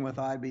everything with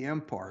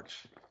IBM parts.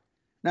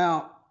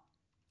 Now,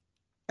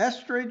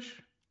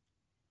 Estridge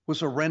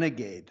was a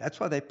renegade. That's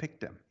why they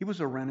picked him. He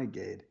was a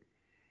renegade.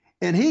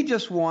 And he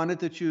just wanted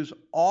to choose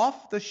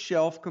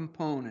off-the-shelf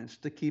components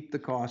to keep the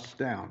costs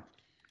down.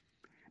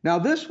 Now,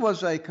 this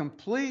was a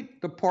complete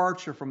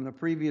departure from the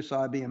previous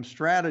IBM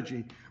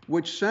strategy,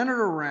 which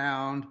centered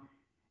around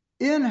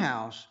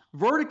in-house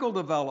vertical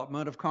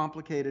development of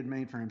complicated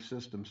mainframe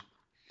systems.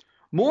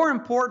 More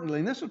importantly,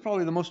 and this is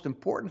probably the most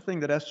important thing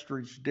that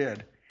Estridge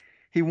did,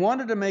 he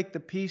wanted to make the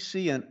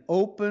PC an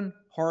open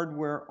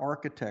hardware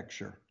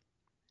architecture.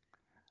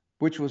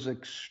 which was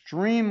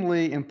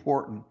extremely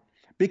important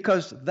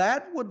because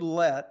that would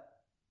let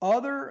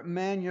other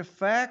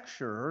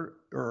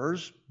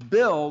manufacturers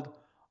build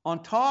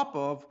on top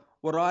of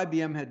what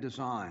IBM had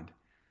designed.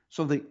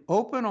 So the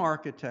open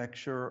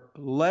architecture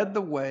led the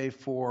way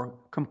for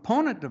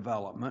component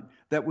development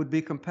that would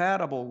be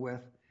compatible with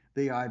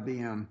the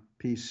IBM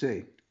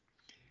PC.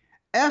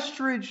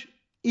 Estridge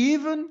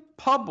even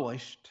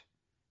published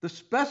the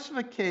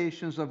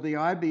specifications of the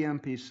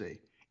IBM PC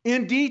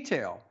in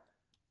detail,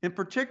 in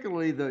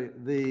particularly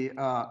the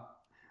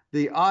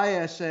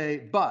ISA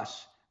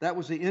bus. That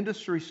was the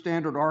industry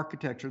standard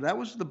architecture. That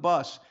was the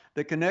bus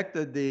that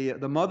connected the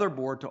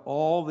motherboard to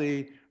all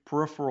the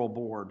peripheral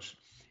boards.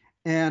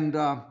 And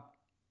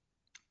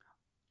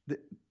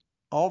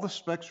all the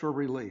specs were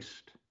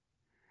released.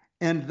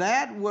 And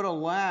that would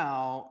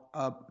allow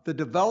the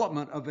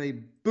development of a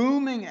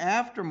booming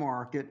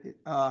aftermarket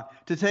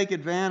to take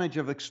advantage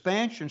of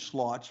expansion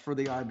slots for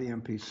the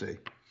IBM PC.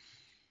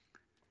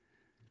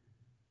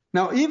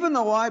 Now, even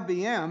though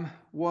IBM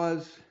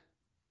was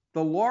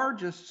the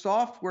largest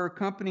software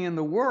company in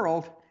the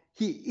world,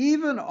 he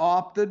even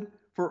opted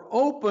for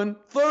open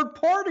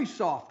third-party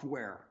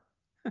software.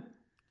 If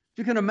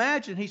you can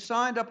imagine, he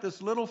signed up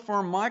this little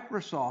firm,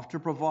 Microsoft, to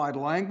provide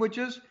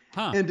languages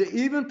and to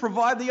even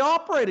provide the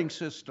operating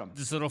system.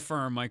 This little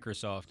firm,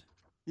 Microsoft.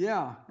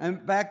 Yeah,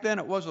 and back then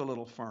it was a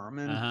little firm.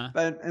 And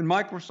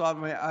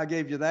Microsoft, I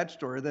gave you that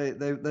story.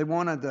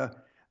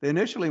 They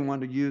initially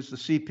wanted to use the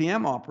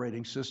CP/M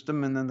operating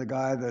system, and then the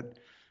guy that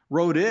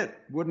wrote it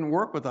wouldn't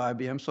work with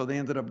IBM, so they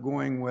ended up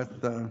going with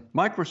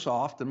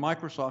Microsoft, and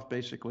Microsoft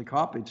basically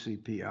copied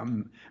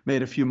CP/M,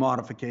 made a few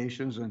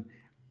modifications, and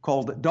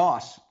called it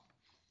DOS.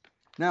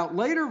 Now,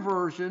 later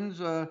versions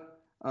of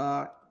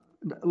the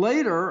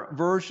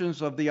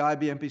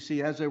IBM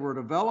PC, as they were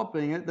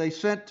developing it, they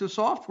sent to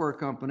software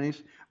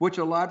companies, which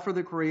allowed for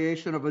the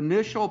creation of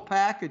initial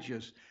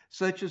packages,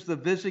 such as the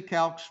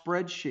VisiCalc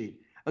spreadsheet,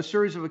 a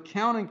series of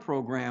accounting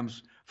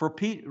programs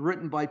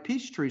written by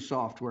Peachtree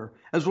Software,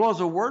 as well as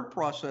a word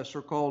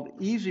processor called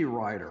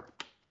EasyWriter.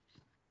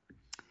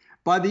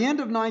 By the end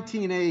of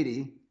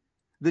 1980,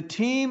 the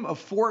team of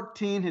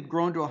 14 had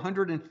grown to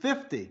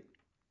 150.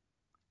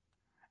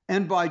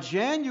 And by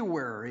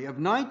January of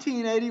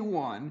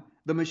 1981,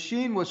 the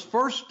machine was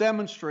first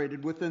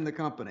demonstrated within the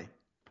company.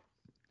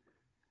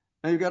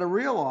 Now you've got to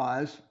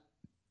realize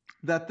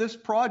that this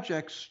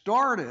project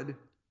started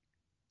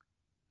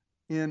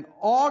in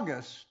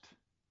August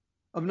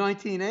of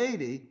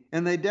 1980,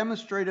 and they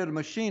demonstrated a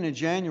machine in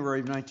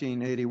January of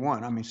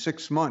 1981. I mean,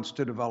 6 months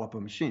to develop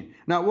a machine.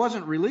 Now, it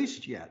wasn't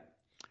released yet,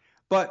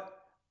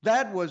 but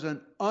that was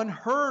an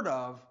unheard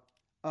of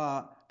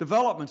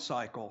development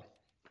cycle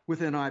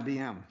within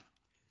IBM.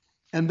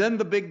 And then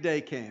the big day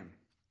came,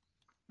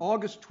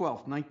 August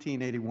 12th,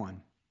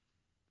 1981,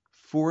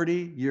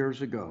 40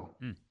 years ago.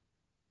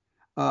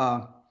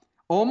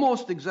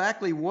 Almost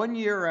exactly 1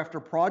 year after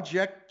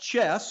Project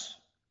Chess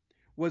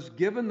was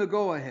given the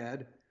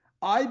go-ahead,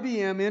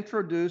 IBM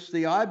introduced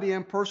the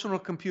IBM Personal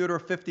Computer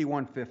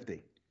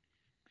 5150,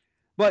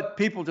 but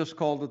people just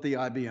called it the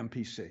IBM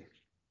PC.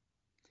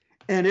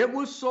 And it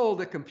was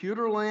sold at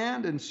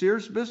Computerland and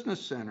Sears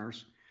Business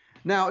Centers.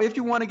 Now, if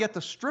you want to get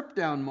the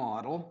stripped-down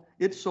model,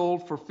 it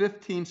sold for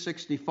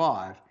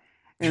 $1,565,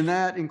 and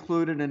that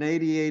included an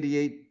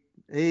 8088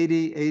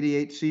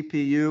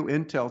 CPU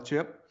Intel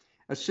chip,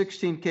 a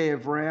 16K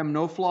of RAM,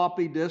 no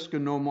floppy disk,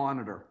 and no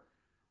monitor.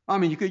 I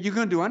mean, you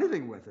couldn't do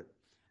anything with it.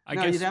 I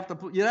guess you'd have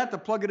to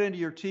plug it into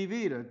your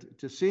TV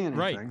to see anything.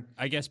 Right.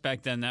 I guess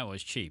back then that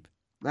was cheap.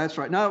 That's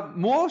right. Now,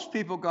 most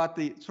people got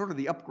the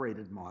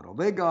upgraded model.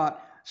 They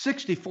got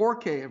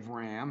 64K of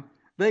RAM.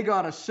 They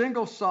got a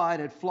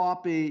single-sided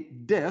floppy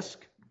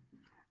disk,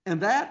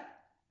 and that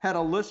had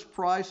a list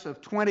price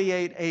of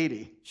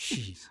 $2,880.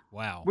 Jeez,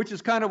 wow. Which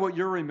is kind of what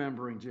you're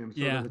remembering, Jim.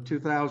 Yeah. The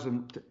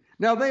 2000.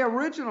 Now, they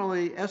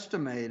originally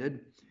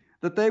estimated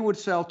that they would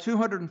sell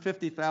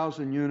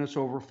 250,000 units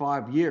over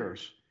 5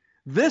 years.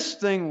 This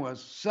thing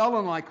was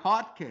selling like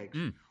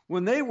hotcakes.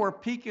 When they were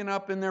peaking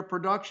up in their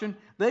production,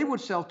 they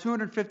would sell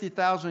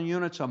 250,000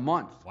 units a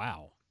month.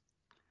 Wow.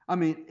 I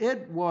mean,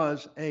 it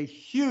was a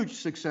huge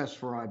success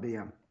for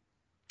IBM.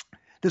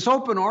 This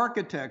open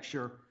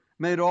architecture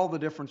made all the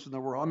difference in the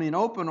world. I mean,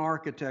 open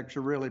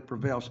architecture really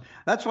prevails.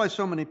 That's why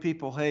so many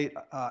people hate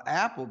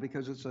Apple,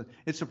 because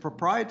it's a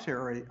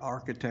proprietary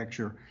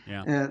architecture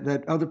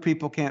that other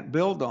people can't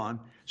build on.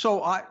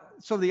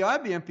 So the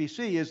IBM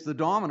PC is the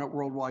dominant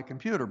worldwide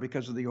computer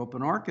because of the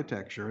open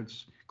architecture.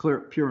 It's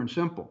clear, pure and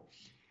simple.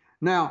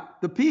 Now,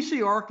 the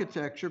PC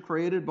architecture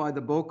created by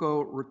the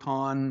Boca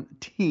Raton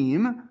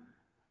team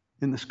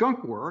in the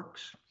Skunk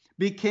Works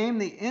became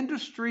the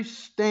industry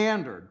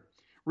standard,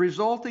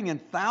 resulting in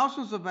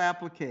thousands of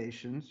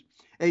applications,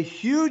 a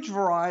huge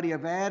variety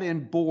of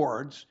add-in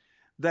boards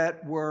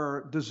that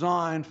were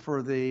designed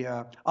for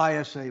the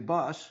ISA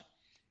bus,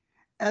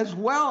 as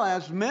well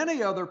as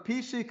many other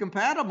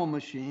PC-compatible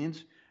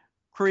machines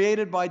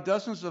created by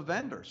dozens of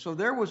vendors. So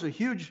there was a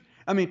huge,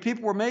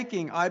 people were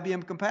making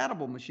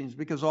IBM-compatible machines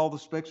because all the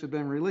specs had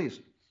been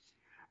released.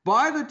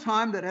 By the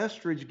time that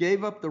Estridge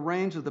gave up the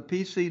reins of the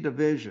PC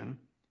division,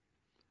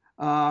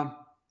 the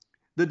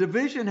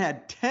division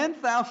had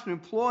 10,000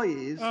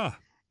 employees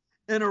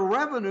and a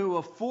revenue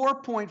of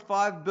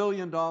 $4.5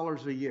 billion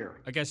a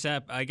year. I guess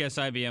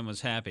IBM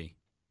was happy.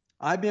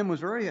 IBM was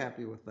very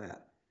happy with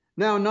that.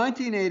 Now, in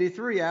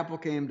 1983, Apple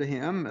came to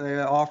him. They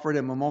offered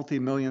him a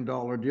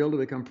multi-million-dollar deal to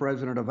become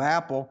president of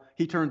Apple.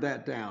 He turned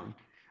that down.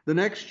 The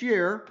next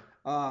year,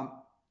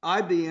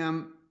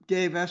 IBM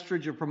gave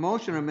Estridge a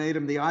promotion and made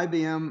him the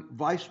IBM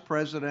Vice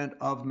President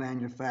of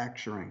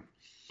Manufacturing.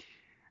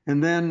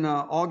 And then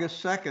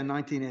August 2nd,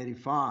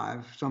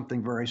 1985,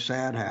 something very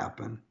sad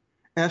happened.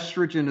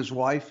 Estridge and his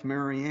wife,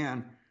 Mary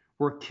Ann,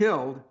 were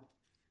killed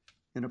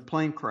in a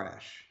plane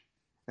crash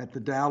at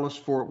the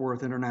Dallas-Fort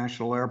Worth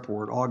International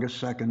Airport,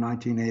 August 2nd,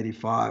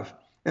 1985.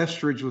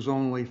 Estridge was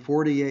only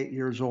 48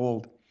 years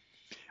old.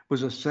 It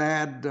was a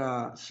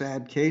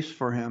sad case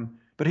for him,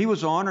 but he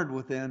was honored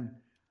within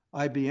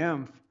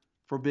IBM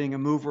for being a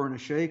mover and a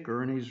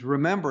shaker, and he's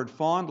remembered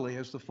fondly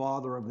as the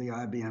father of the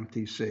IBM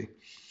PC.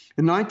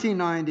 In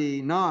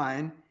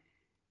 1999,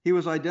 he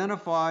was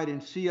identified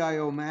in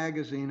CIO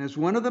magazine as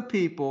one of the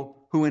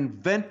people who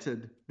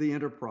invented the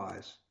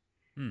enterprise.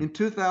 In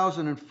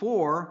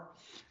 2004,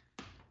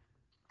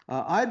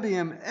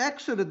 IBM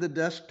exited the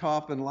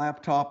desktop and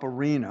laptop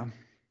arena,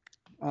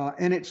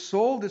 and it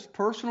sold its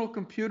personal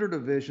computer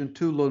division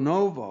to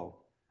Lenovo,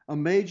 a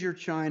major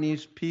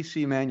Chinese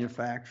PC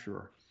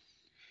manufacturer.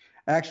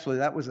 Actually,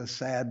 that was a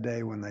sad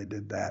day when they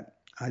did that.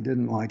 I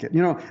didn't like it.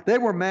 You know, they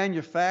were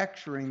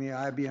manufacturing the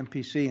IBM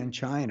PC in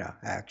China,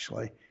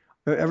 actually.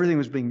 Everything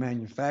was being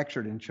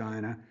manufactured in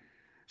China.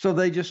 So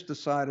they just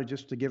decided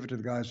just to give it to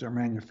the guys that are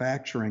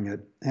manufacturing it.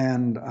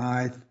 And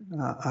I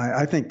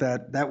think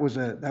that was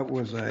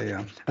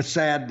a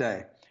sad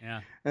day.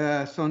 Yeah.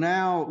 So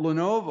now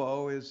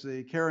Lenovo is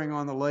carrying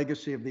on the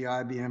legacy of the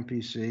IBM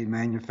PC,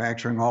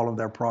 manufacturing all of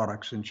their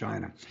products in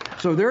China.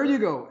 So there you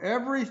go.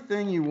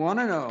 Everything you want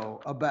to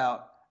know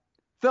about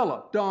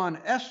Philip Don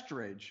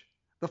Estridge,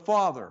 the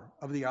father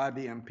of the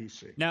IBM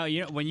PC. Now,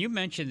 you know, when you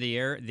mentioned the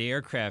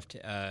aircraft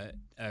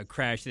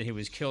crash that he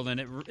was killed in,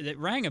 it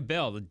rang a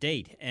bell, the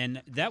date,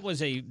 and that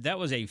was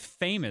a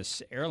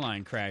famous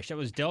airline crash. That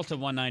was Delta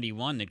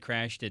 191 that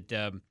crashed at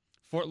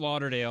Fort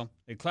Lauderdale.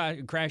 It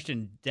crashed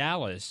in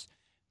Dallas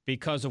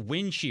because of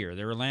wind shear.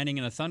 They were landing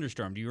in a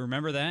thunderstorm. Do you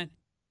remember that?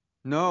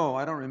 No,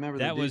 I don't remember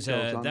that.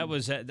 That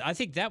was I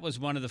think that was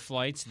one of the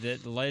flights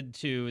that led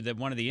to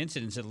one of the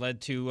incidents that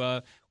led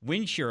to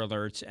wind shear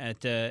alerts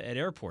at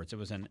airports. It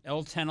was an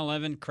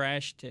L-1011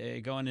 crashed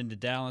going into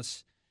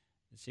Dallas.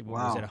 Let's see,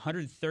 what was it?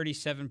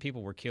 137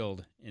 people were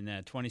killed in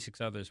that. 26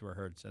 others were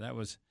hurt. So that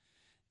was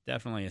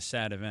definitely a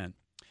sad event.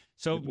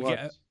 So,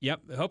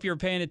 yep, I hope you're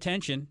paying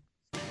attention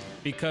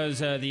because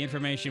the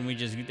information we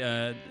just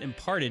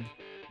imparted,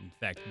 in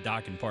fact,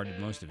 Doc imparted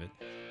most of it,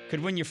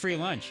 could win you free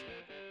lunch.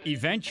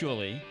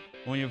 Eventually,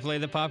 when you play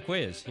the pop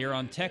quiz here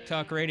on Tech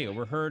Talk Radio.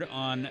 We're heard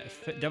on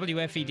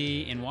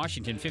WFED in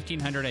Washington,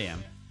 1500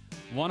 AM,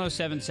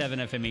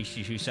 107.7 FM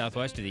HD2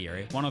 southwest of the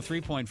area,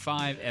 103.5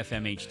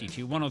 FM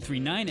HD2,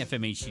 103.9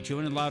 FM HD2,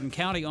 and in Loudoun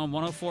County on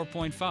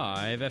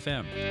 104.5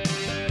 FM.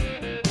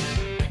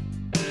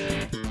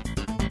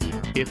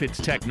 If it's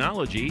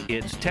technology,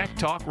 it's Tech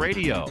Talk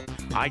Radio.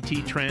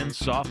 IT trends,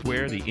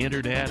 software, the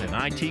internet,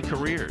 and IT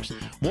careers.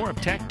 More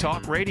of Tech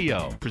Talk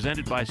Radio,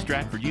 presented by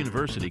Stratford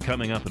University,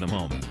 coming up in a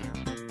moment.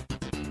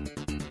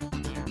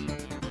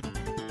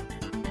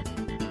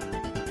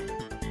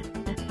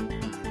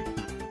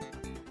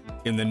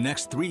 In the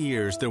next 3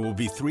 years, there will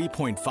be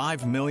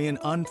 3.5 million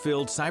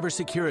unfilled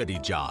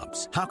cybersecurity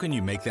jobs. How can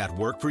you make that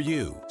work for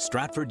you?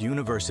 Stratford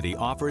University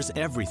offers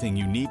everything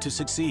you need to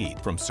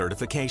succeed, from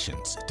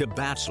certifications to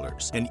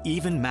bachelor's and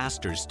even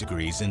master's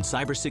degrees in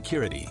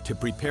cybersecurity to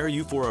prepare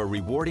you for a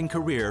rewarding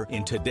career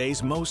in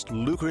today's most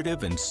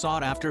lucrative and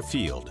sought-after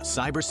field,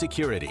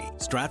 cybersecurity.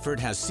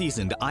 Stratford has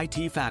seasoned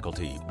IT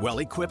faculty,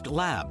 well-equipped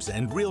labs,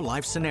 and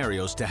real-life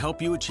scenarios to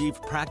help you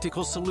achieve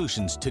practical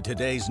solutions to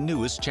today's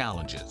newest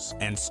challenges.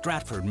 And Stratford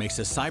makes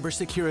a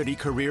cybersecurity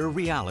career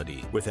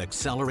reality with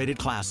accelerated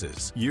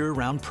classes,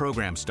 year-round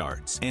program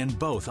starts, and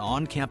both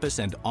on-campus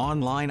and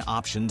online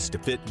options to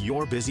fit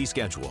your busy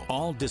schedule.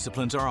 All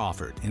disciplines are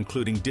offered,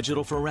 including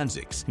digital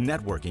forensics,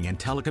 networking, and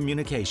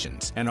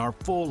telecommunications, and our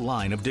full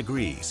line of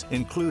degrees,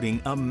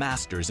 including a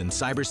master's in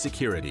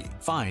cybersecurity.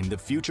 Find the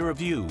future of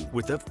you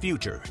with a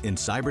future in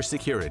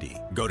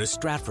cybersecurity. Go to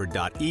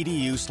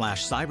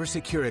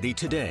stratford.edu/cybersecurity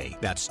today.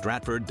 That's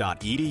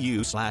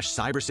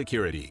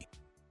stratford.edu/cybersecurity.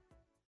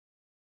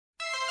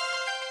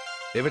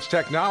 If it's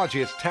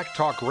technology, it's Tech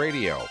Talk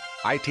Radio.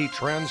 IT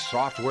trends,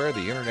 software,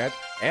 the internet,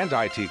 and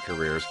IT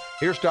careers.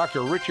 Here's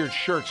Dr. Richard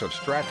Schertz of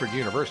Stratford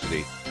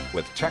University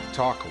with Tech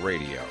Talk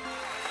Radio.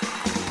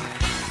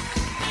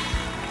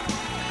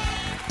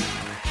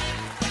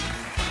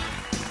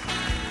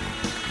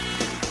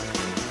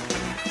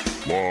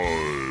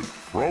 Live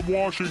from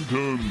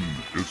Washington,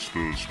 it's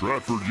the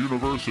Stratford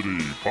University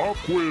Pop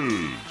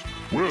Quiz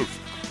with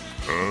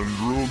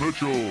Andrew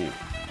Mitchell,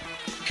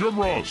 Jim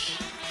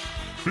Russ,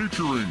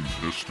 featuring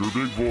Mr.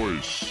 Big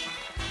Voice.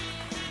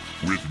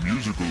 With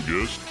musical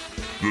guest,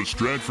 the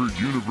Stratford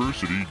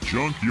University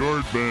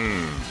Junkyard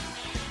Band.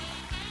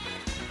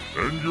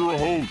 And your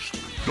host,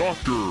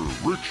 Dr.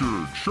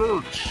 Richard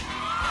Schertz.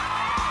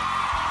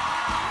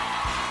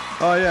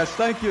 Oh, yes.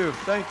 Thank you.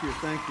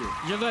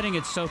 You're letting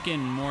it soak in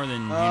more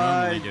than you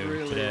normally do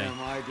really today.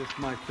 Just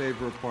my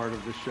favorite part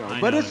of the show.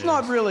 I But know it's it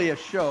not is. really a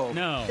show.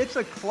 No. It's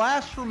a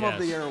classroom of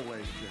Yes. the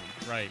airways, Jim.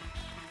 Right.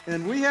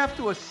 And we have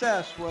to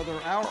assess whether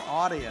our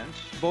audience,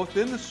 both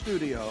in the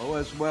studio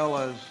as well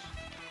as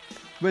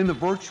in the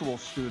virtual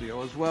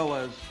studio, as well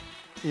as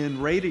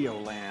in Radio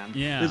Land,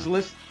 Yeah. is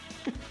listening.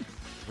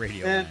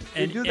 Radio And Land.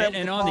 we do that with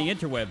And the on the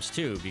interwebs,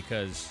 too,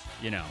 because,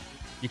 you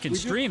can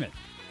stream it.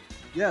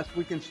 Yes,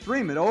 we can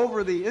stream it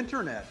over the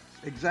internet.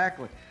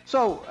 Exactly.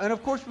 So, and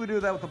of course we do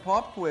that with the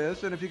pop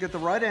quiz. And if you get the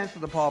right answer to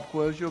the pop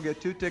quiz, you'll get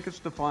 2 tickets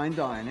to Fine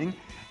Dining.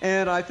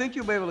 And I think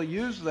you'll be able to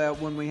use that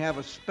when we have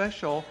a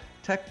special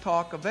Tech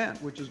Talk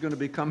event, which is going to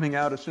be coming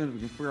out as soon as we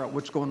can figure out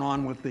what's going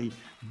on with the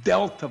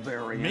Delta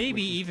variant.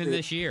 Maybe even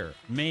this year.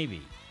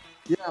 Maybe.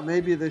 Yeah,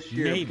 maybe this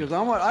year. Maybe. Because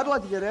I'd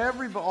like to get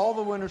all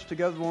the winners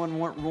together in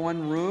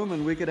one room,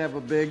 and we could have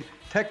a big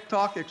Tech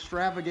Talk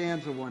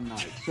extravaganza one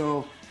night.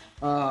 So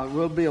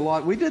will be a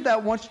lot. We did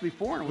that once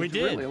before, and it was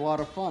really a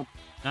lot of fun.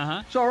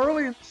 Uh-huh. So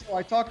earlier in the show,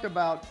 I talked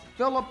about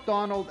Philip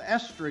Donald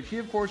Estridge. He,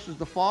 of course, is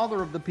the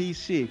father of the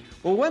PC.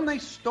 Well, when they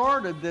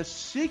started this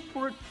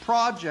secret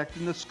project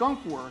in the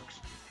Skunk Works,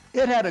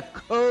 it had a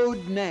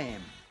code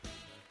name.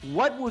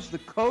 What was the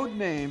code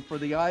name for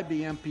the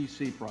IBM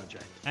PC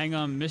project? Hang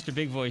on, Mr.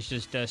 Big Voice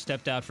just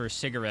stepped out for a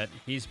cigarette.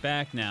 He's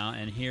back now,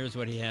 and here's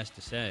what he has to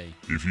say.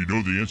 If you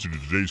know the answer to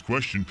today's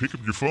question, pick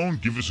up your phone,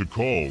 give us a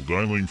call.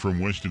 Dialing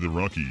from west of the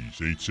Rockies,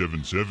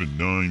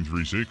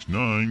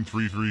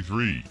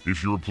 877-936-9333.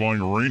 If you're applying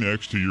a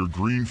Rain-X to your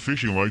green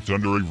fishing lights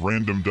under a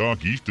random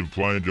dock east of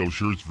Playa del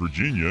Schertz,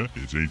 Virginia,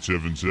 it's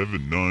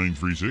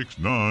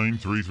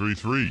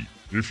 877-936-9333.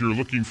 If you're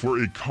looking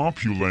for a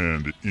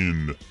CompuLand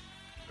in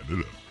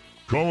Canada,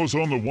 call us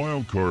on the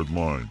wildcard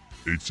line,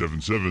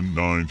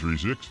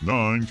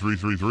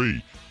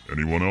 877-936-9333.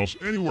 Anyone else,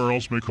 anywhere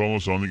else may call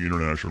us on the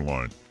international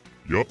line.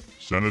 Yup,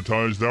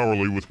 sanitized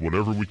hourly with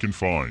whatever we can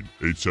find,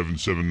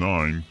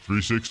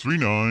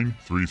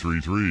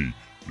 877-936-39-333.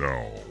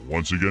 Now,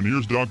 once again,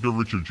 here's Dr.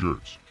 Richard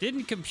Schertz.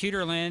 Didn't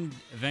Computerland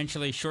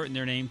eventually shorten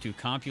their name to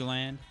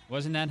CompuLand?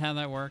 Wasn't that how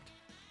that worked?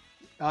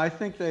 I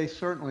think they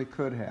certainly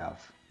could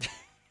have.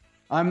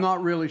 I'm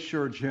not really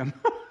sure, Jim.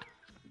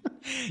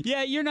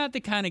 Yeah, you're not the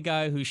kind of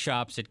guy who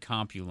shops at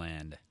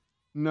CompuLand.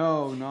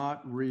 No, not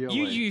really.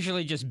 You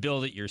usually just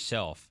build it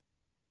yourself.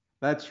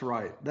 That's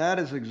right. That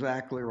is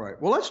exactly right.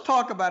 Well, let's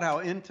talk about how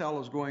Intel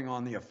is going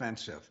on the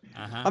offensive.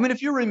 Uh-huh. I mean,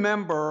 if you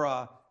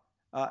remember,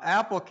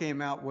 Apple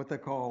came out what they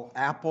call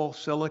Apple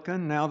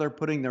Silicon. Now they're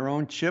putting their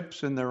own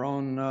chips in their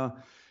own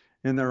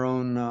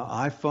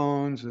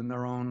iPhones and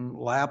their own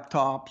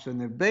laptops,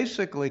 and they've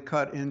basically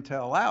cut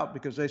Intel out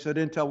because they said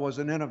Intel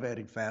wasn't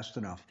innovating fast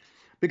enough.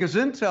 Because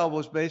Intel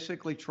was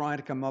basically trying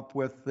to come up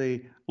with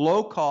the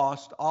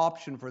low-cost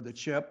option for the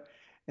chip,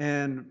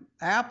 and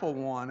Apple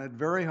wanted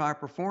very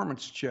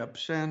high-performance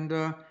chips, and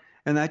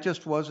that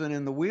just wasn't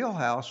in the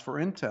wheelhouse for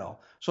Intel.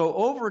 So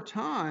over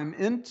time,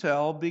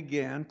 Intel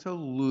began to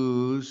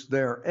lose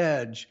their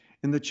edge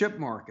in the chip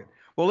market.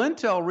 Well,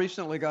 Intel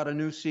recently got a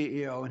new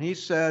CEO, and he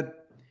said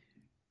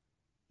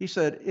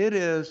it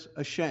is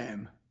a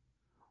shame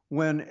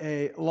when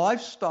a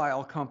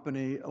lifestyle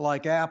company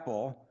like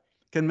Apple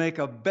can make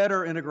a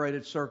better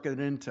integrated circuit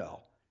than Intel.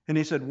 And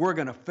he said, we're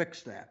going to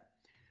fix that.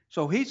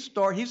 So he's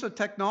a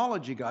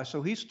technology guy,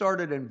 so he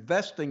started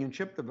investing in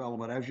chip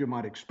development, as you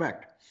might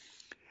expect.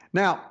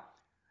 Now,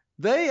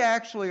 they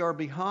actually are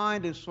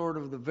behind in sort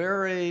of the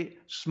very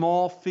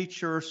small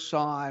feature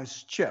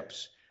size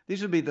chips.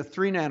 These would be the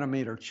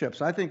 3-nanometer chips.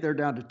 I think they're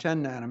down to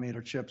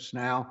 10-nanometer chips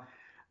now.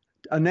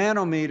 A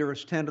nanometer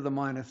is 10 to the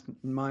minus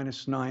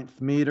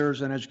 9th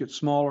meters, and as you get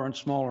smaller and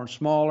smaller and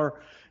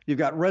smaller, you've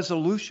got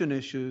resolution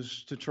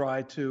issues to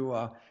try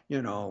to,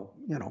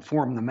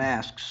 form the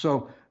masks.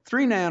 So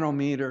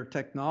 3-nanometer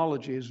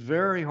technology is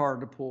very hard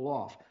to pull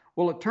off.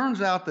 Well, it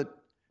turns out that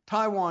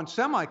Taiwan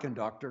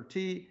Semiconductor,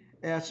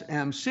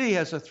 TSMC,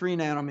 has a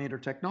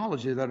 3-nanometer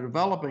technology that are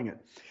developing it.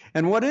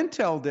 And what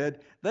Intel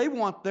did, they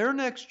want their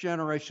next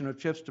generation of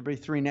chips to be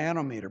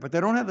 3-nanometer, but they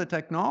don't have the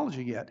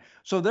technology yet.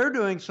 So they're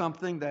doing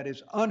something that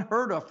is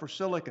unheard of for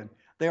silicon.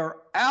 They are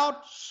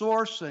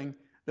outsourcing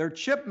their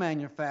chip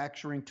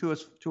manufacturing to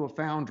a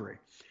foundry.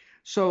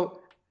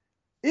 So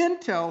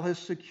Intel has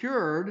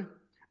secured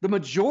the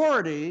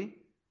majority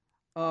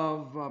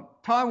of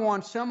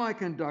Taiwan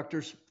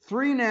Semiconductor's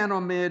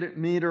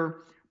 3-nanometer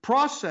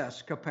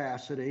process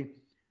capacity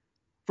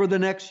for the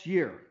next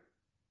year.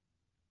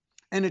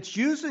 And it's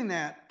using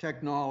that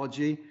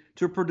technology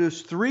to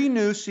produce 3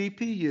 new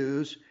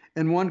CPUs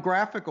and 1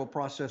 graphical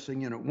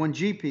processing unit, 1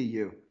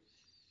 GPU.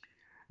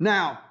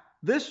 Now,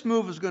 this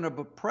move is going to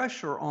put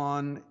pressure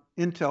on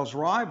Intel's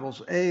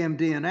rivals,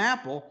 AMD and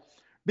Apple,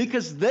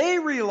 because they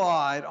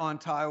relied on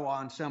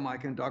Taiwan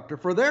Semiconductor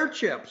for their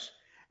chips.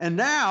 And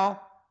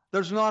now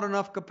there's not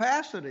enough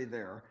capacity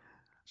there.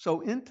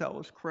 So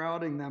Intel is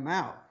crowding them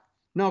out.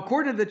 Now,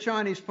 according to the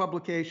Chinese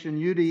publication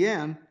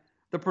UDN,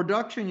 the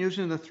production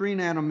using the 3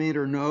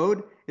 nanometer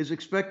node is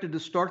expected to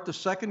start the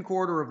second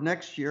quarter of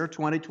next year,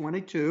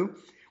 2022,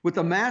 with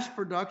the mass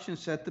production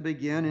set to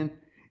begin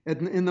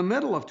in the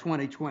middle of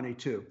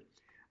 2022.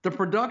 The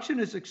production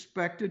is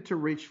expected to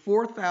reach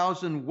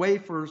 4,000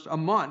 wafers a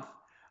month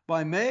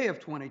by May of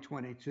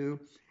 2022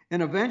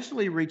 and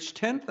eventually reach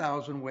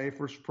 10,000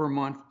 wafers per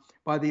month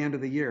by the end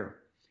of the year.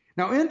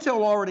 Now,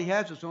 Intel already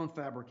has its own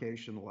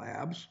fabrication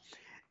labs,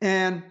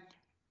 and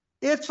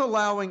it's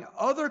allowing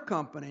other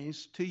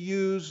companies to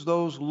use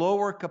those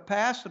lower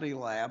capacity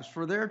labs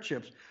for their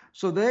chips.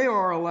 So they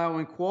are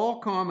allowing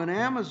Qualcomm and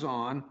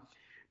Amazon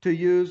to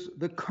use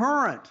the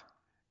current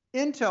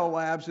Intel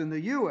labs in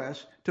the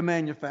US to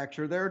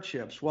manufacture their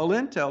chips, while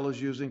Intel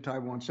is using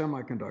Taiwan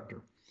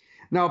Semiconductor.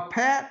 Now,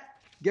 Pat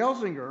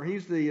Gelsinger,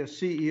 he's the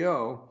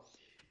CEO,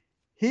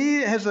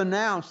 he has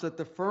announced that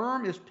the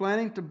firm is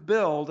planning to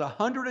build a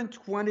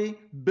 $120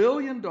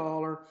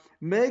 billion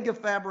mega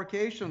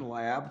fabrication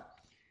lab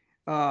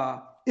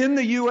in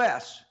the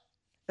US,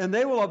 and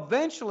they will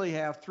eventually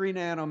have 3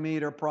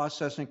 nanometer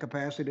processing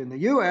capacity in the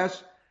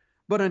US,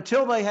 but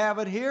until they have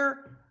it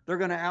here, they're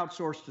going to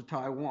outsource to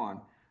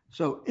Taiwan.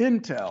 So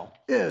Intel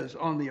is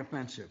on the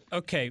offensive.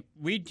 Okay,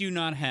 we do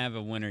not have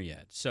a winner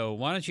yet. So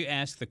why don't you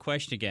ask the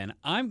question again?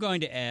 I'm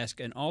going to ask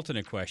an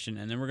alternate question,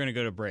 and then we're going to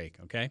go to break,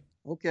 okay?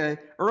 Okay.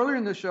 Earlier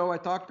in the show, I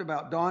talked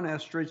about Don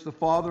Estridge, the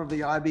father of the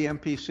IBM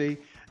PC.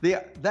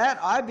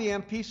 That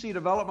IBM PC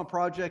development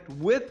project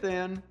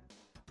within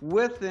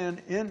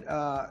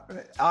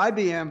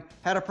IBM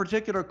had a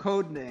particular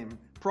code name,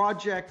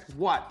 Project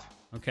what?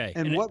 Okay.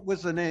 And what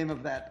was the name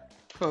of that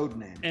code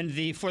name? And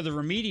for the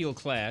remedial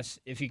class,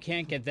 if you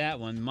can't get that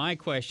one, my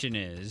question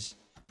is,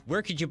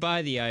 where could you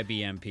buy the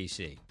IBM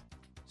PC?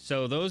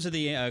 So those are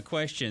the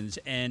questions,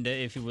 and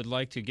if you would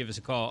like to give us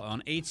a call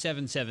on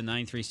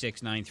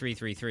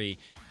 877-936-9333,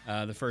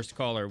 the first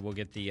caller will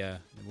get the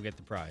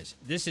prize.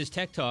 This is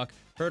Tech Talk,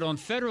 heard on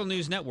Federal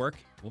News Network.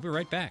 We'll be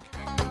right back.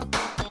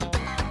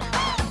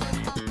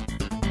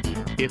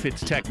 If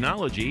it's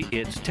technology,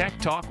 it's Tech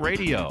Talk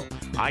Radio.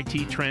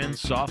 IT trends,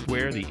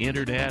 software, the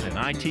internet,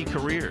 and IT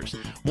careers.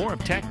 More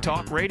of Tech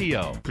Talk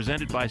Radio,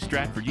 presented by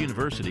Stratford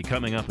University,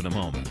 coming up in a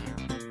moment.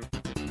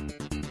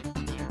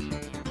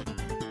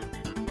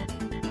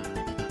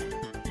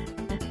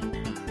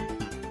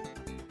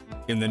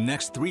 In the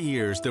next 3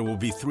 years, there will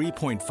be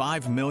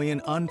 3.5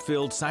 million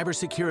unfilled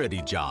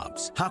cybersecurity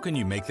jobs. How can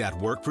you make that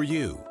work for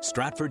you?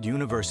 Stratford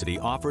University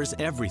offers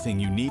everything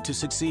you need to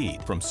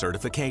succeed, from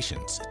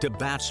certifications to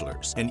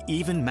bachelor's and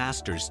even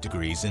master's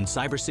degrees in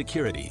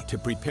cybersecurity to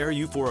prepare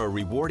you for a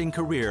rewarding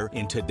career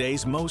in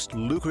today's most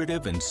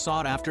lucrative and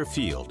sought-after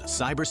field,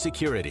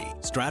 cybersecurity.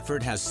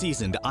 Stratford has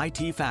seasoned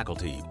IT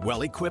faculty,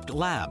 well-equipped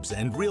labs,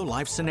 and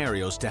real-life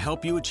scenarios to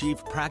help you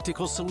achieve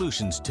practical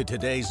solutions to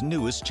today's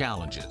newest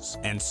challenges.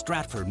 And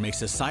Stratford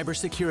makes a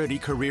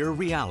cybersecurity career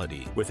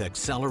reality with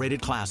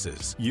accelerated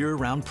classes,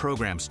 year-round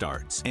program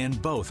starts,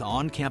 and both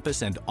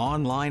on-campus and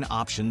online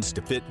options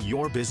to fit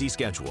your busy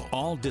schedule.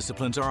 All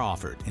disciplines are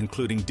offered,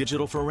 including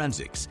digital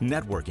forensics,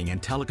 networking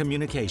and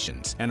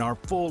telecommunications, and our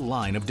full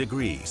line of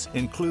degrees,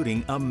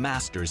 including a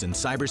master's in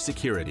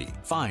cybersecurity.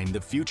 Find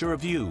the future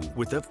of you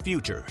with a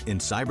future in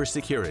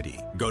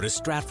cybersecurity. Go to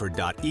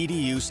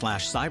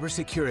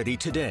stratford.edu/cybersecurity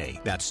today.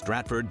 That's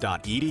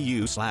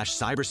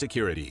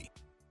stratford.edu/cybersecurity.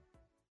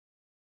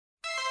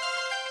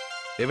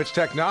 If it's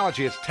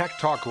technology, it's Tech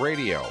Talk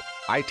Radio.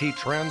 IT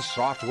trends,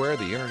 software,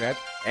 the internet,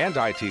 and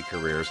IT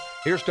careers.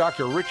 Here's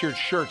Dr. Richard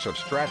Schertz of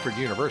Stratford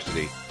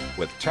University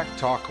with Tech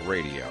Talk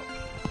Radio.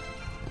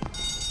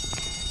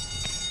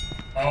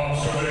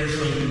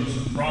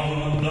 Observations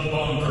from the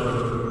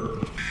bunker.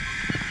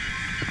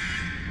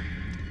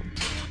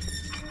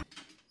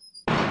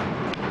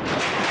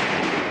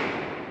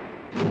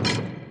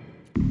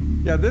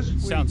 Yeah, this week,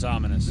 sounds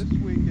ominous. This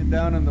week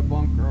down in the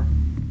bunker,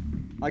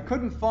 I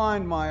couldn't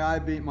find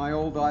my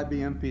old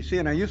IBM PC,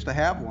 and I used to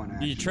have one,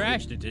 actually. You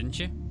trashed it, didn't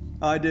you?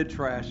 I did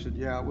trash it,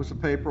 yeah. It was a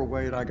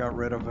paperweight. I got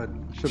rid of it.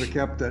 Should have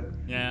kept it.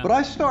 Yeah. But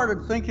I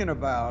started thinking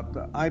about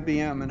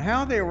IBM and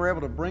how they were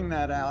able to bring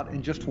that out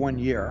in just 1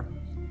 year.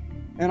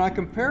 And I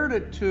compared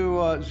it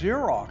to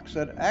Xerox.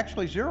 That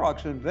actually,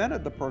 Xerox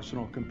invented the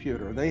personal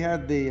computer. They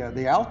had the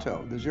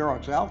Alto, the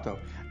Xerox Alto.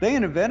 They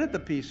invented the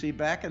PC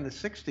back in the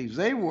 60s.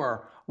 They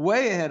were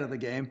way ahead of the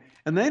game,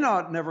 and they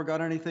never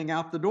got anything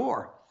out the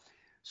door.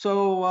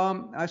 So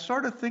I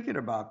started thinking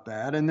about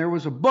that, and there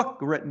was a book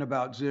written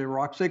about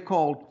Xerox they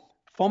called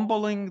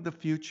Fumbling the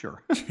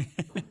Future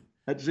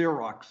at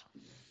Xerox.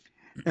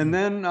 And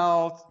then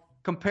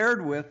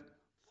compared with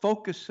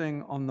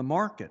Focusing on the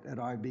Market at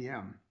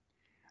IBM.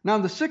 Now,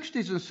 in the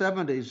 60s and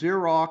 70s,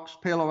 Xerox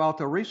Palo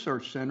Alto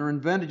Research Center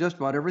invented just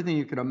about everything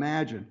you could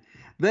imagine.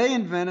 They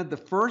invented the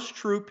first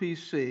true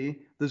PC,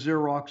 the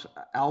Xerox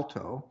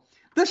Alto.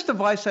 This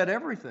device had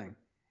everything.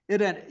 It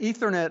had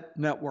Ethernet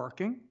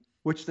networking,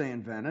 which they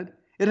invented.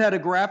 It had a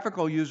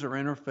graphical user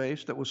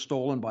interface that was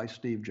stolen by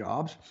Steve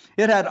Jobs.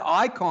 It had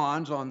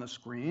icons on the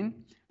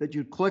screen that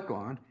you'd click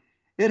on.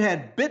 It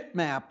had bit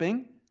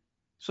mapping,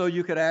 so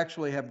you could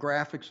actually have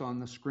graphics on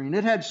the screen.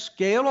 It had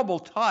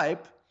scalable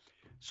type,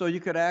 so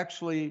you could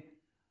actually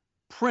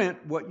print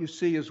what you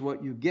see is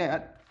what you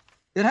get.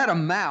 It had a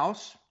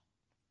mouse,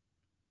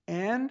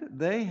 and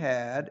they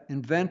had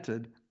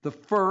invented the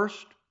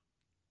first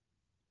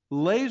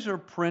laser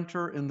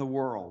printer in the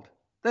world.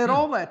 They had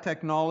all that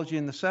technology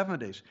in the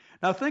 70s.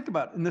 Now think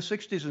about it, in the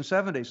 60s and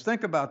 70s.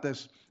 Think about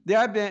this. The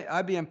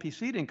IBM PC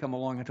didn't come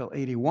along until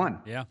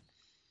 81. Yeah.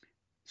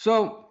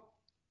 So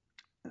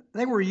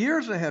they were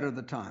years ahead of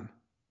the time.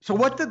 So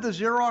what did the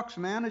Xerox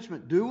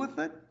management do with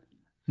it?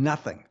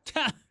 Nothing.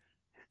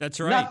 That's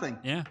right. Nothing.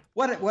 Yeah.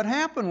 What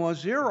happened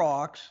was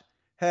Xerox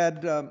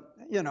had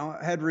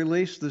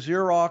released the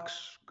Xerox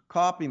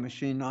copy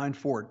machine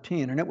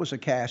 914, and it was a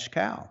cash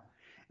cow.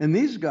 And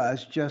these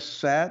guys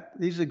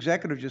these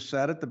executives just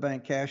sat at the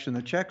bank cashing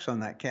the checks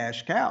on that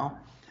cash cow.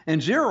 And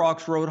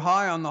Xerox rode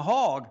high on the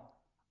hog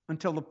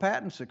until the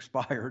patents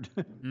expired.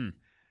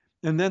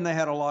 And then they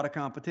had a lot of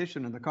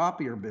competition in the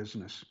copier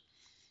business.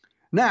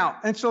 Now,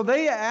 and so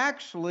they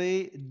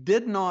actually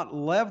did not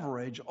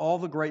leverage all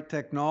the great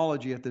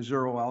technology at the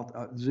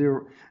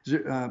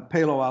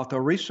Palo Alto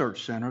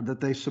Research Center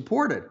that they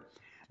supported.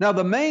 Now,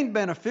 the main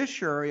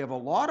beneficiary of a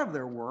lot of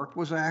their work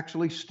was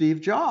actually Steve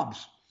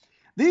Jobs.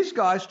 These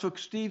guys took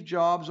Steve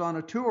Jobs on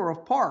a tour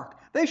of PARC.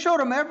 They showed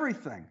him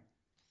everything.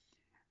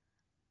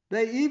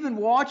 They even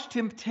watched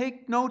him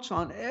take notes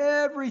on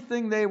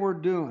everything they were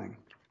doing.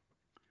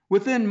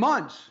 Within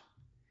months,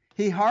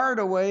 he hired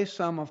away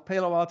some of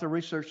Palo Alto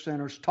Research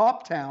Center's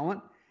top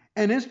talent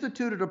and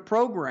instituted a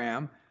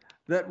program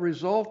that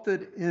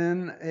resulted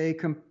in a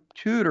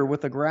computer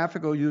with a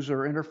graphical user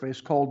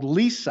interface called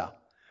Lisa,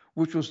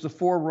 which was the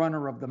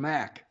forerunner of the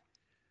Mac.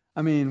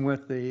 I mean,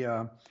 with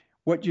the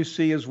what you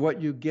see is what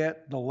you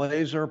get, the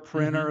laser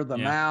printer, the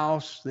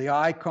mouse, the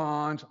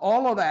icons,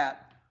 all of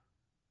that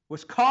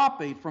was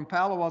copied from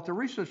Palo Alto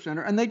Research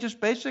Center, and they just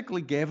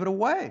basically gave it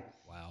away.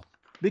 Wow.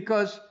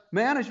 Because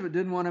management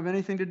didn't want to have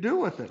anything to do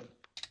with it.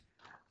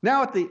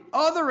 Now, at the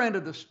other end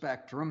of the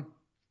spectrum,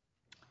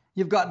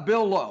 you've got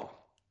Bill Lowe.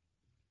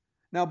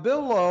 Now, Bill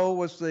Lowe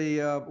was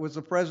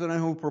the president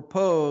who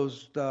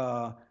proposed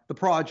the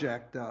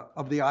project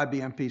of the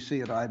IBM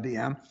PC at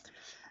IBM.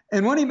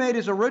 And when he made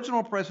his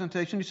original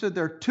presentation, he said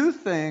there are two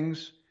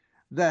things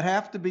that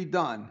have to be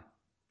done.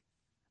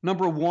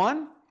 Number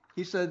one,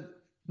 he said,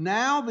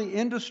 now the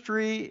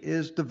industry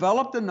is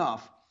developed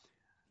enough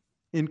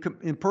in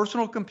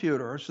personal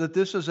computers that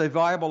this is a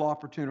viable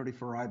opportunity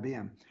for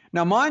IBM.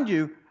 Now, mind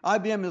you,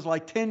 IBM is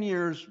like 10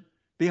 years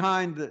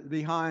behind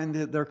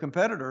their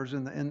competitors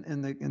in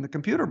the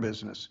computer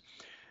business.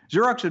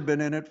 Xerox had been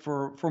in it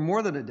for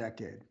more than a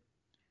decade.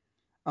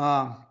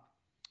 And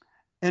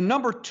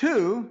number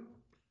two,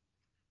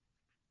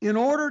 in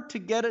order to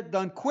get it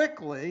done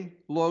quickly,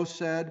 Lowe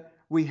said,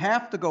 we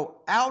have to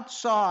go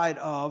outside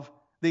of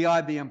the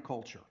IBM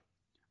culture.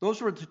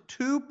 Those were the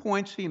 2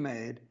 points he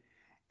made,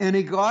 and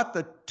he got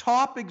the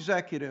top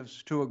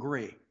executives to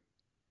agree.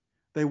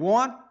 They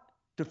want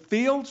to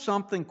field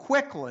something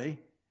quickly,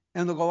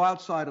 and they'll go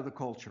outside of the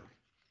culture.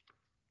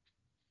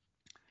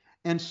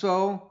 And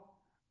so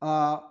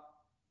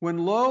when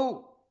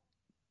Lowe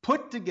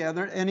put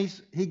together, and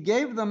he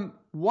gave them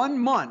 1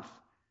 month,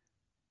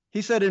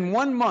 he said, in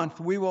 1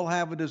 month, we will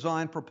have a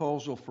design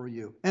proposal for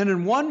you. And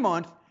in 1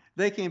 month,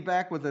 they came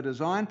back with a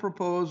design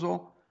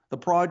proposal. The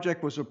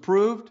project was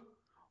approved.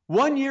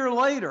 1 year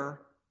later,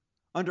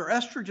 under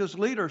Estridge's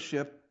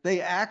leadership,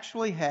 they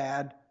actually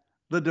had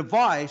the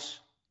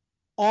device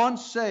on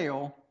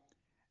sale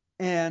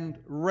and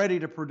ready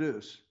to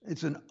produce.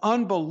 It's an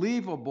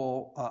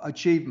unbelievable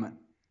achievement.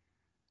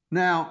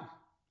 Now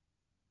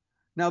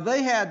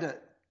they had to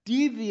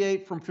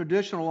deviate from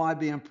traditional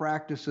IBM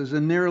practices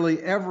in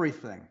nearly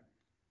everything.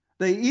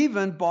 They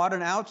even bought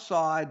an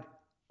outside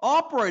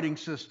operating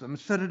system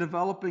instead of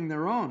developing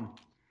their own.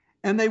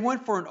 And they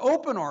went for an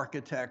open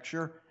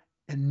architecture,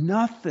 and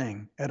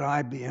nothing at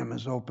IBM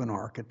is open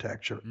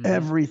architecture.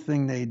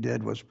 Everything they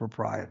did was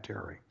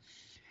proprietary.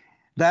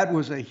 That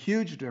was a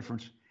huge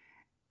difference.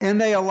 And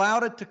they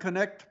allowed it to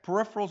connect to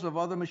peripherals of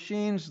other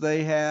machines.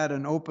 They had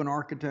an open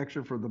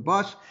architecture for the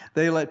bus.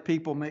 They let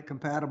people make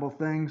compatible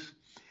things.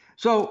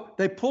 So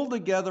they pulled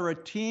together a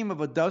team of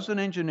 12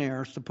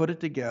 engineers to put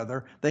it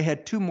together. They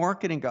had 2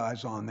 marketing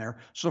guys on there.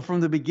 So from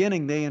the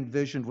beginning, they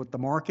envisioned what the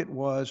market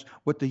was,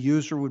 what the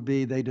user would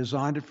be. They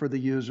designed it for the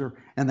user,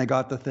 and they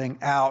got the thing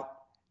out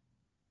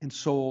and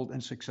sold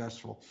and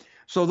successful.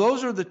 So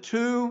those are the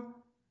 2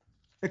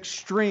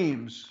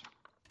 extremes.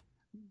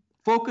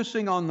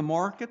 Focusing on the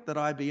market that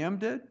IBM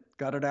did,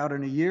 got it out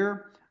in a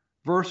year,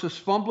 versus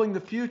fumbling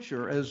the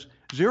future as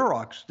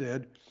Xerox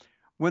did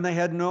when they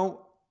had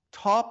no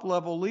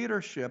top-level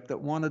leadership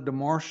that wanted to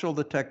marshal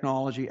the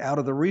technology out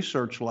of the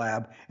research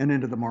lab and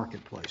into the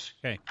marketplace.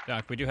 Okay,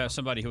 Doc, we do have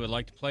somebody who would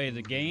like to play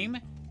the game.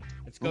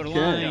 Let's go to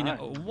line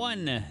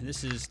 1.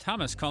 This is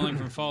Thomas calling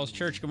from Falls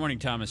Church. Good morning,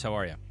 Thomas. How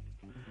are you?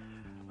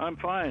 I'm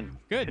fine.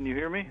 Good. Can you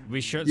hear me? We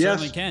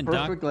certainly can,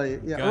 Doc. Perfectly.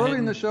 Yeah. Early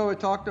in the show, I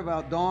talked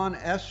about Dawn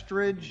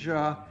Estridge.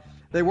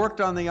 They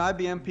worked on the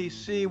IBM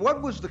PC.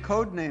 What was the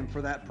code name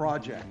for that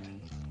project?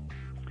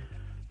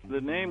 The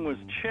name was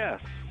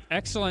Chess.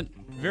 Excellent.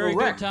 Very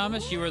good,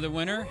 Thomas. You are the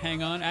winner.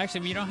 Hang on.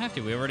 Actually, you don't have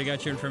to. We already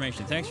got your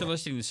information. Thanks for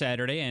listening to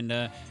Saturday,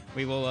 and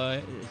we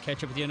will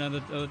catch up with you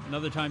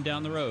another time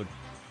down the road.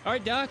 All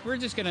right, Doc, we're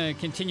just going to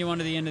continue on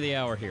to the end of the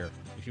hour here,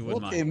 if you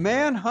wouldn't mind. A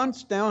man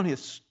hunts down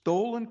his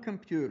stolen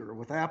computer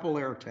with Apple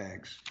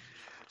AirTags.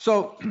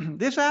 So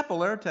these Apple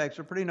AirTags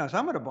are pretty nice.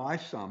 I'm going to buy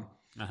some.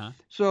 Uh-huh.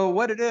 So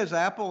what it is,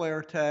 Apple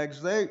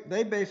AirTags,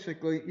 they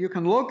basically, you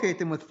can locate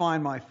them with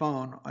Find My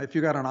Phone, if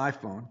you got an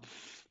iPhone,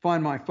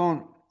 Find My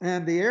Phone.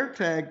 And the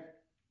AirTag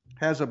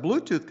has a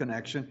Bluetooth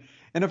connection.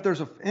 And if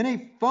there's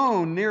any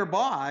phone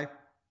nearby,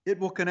 it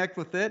will connect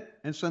with it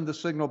and send the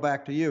signal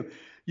back to you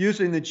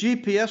using the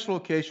GPS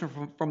location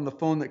from the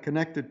phone that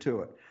connected to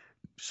it.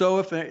 So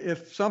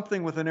if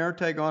something with an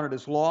AirTag on it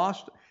is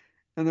lost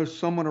and there's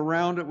someone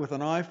around it with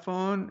an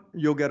iPhone,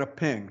 you'll get a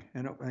ping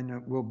and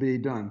it will be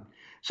done.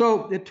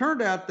 So it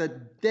turned out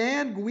that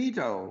Dan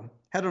Guido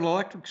had an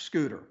electric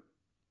scooter.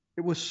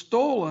 It was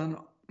stolen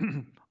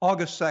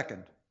August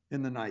 2nd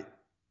in the night.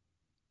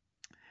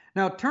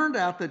 Now, it turned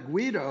out that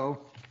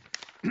Guido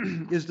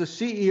is the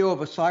CEO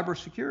of a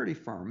cybersecurity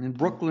firm in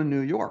Brooklyn,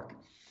 New York.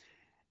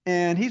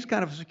 And he's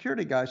kind of a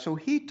security guy. So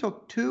he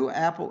took 2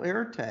 Apple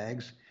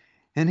AirTags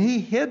and he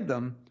hid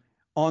them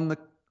on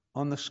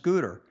the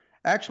scooter.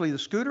 Actually, the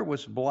scooter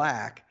was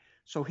black.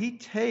 So he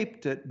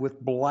taped it with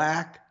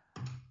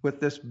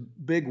this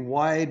big,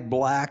 wide,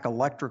 black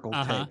electrical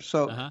tape.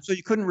 So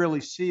you couldn't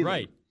really see them.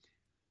 Right.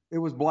 It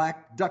was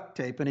black duct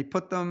tape, and he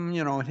put them,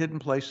 in hidden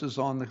places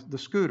on the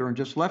scooter and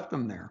just left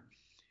them there.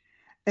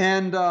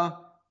 And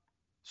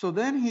so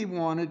then he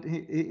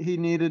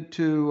needed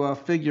to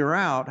figure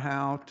out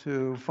how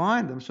to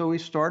find them. So he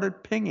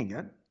started pinging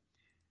it,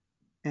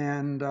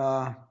 and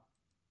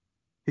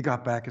he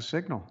got back a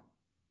signal.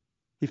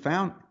 He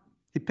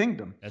pinged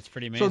them. That's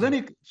pretty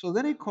amazing. So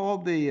then he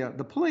called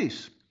the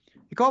police.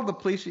 He called the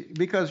police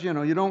because,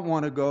 you don't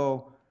want to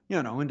go,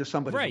 into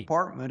somebody's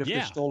apartment. If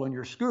they've stolen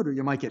your scooter,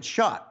 you might get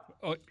shot.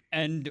 Or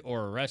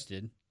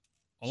arrested.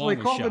 So he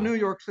called the New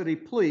York City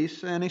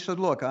police and he said,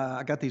 look,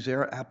 I got these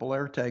Apple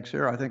AirTags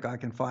here. I think I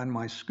can find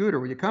my scooter.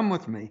 Will you come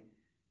with me?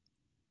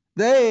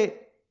 They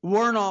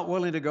were not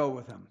willing to go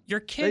with him. You're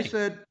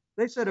kidding.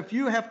 They said, if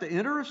you have to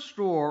enter a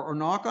store or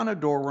knock on a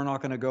door, we're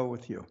not going to go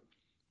with you.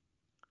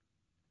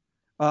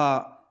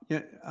 I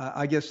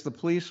guess the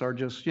police are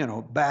just,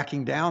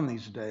 backing down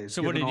these days.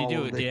 So what did he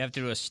do? Did he have to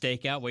do a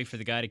stakeout, wait for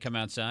the guy to come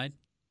outside?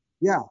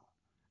 Yeah.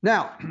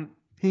 Now,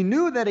 he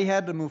knew that he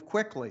had to move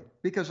quickly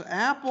because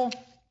Apple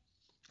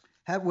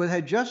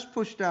had just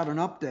pushed out an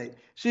update.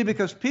 See,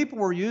 because people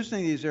were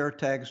using these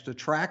AirTags to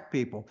track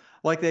people.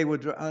 Like they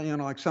would,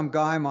 like some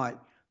guy might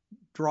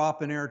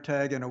drop an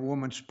AirTag in a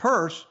woman's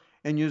purse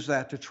and use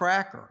that to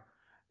track her.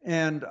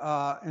 And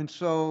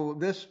so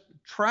this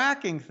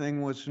tracking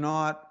thing was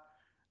not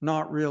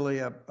really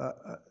an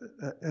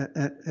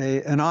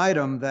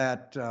item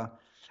that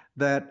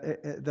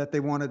they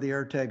wanted the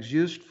AirTags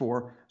used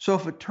for. So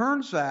if it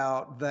turns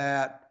out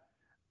that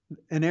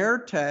an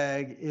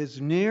AirTag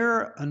is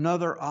near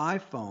another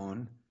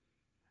iPhone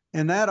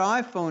and that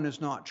iPhone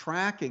is not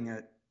tracking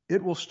it,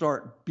 it will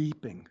start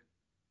beeping,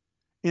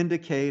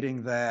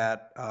 indicating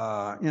that,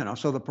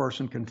 so the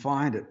person can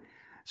find it.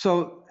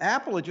 So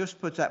Apple had just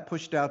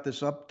pushed out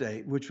this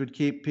update, which would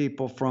keep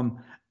people from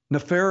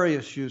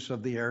nefarious use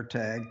of the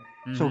AirTag.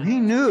 Mm-hmm. So he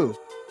knew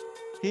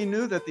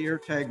that the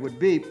AirTag would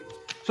beep.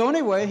 So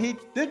anyway, he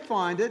did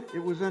find it.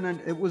 It was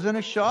in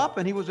a shop,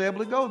 and he was able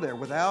to go there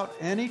without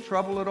any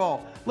trouble at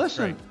all.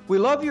 Listen, we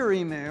love your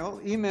email.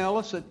 Email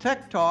us at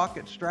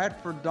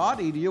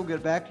techtalk@stratford.edu. We'll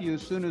get back to you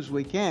as soon as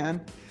we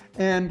can.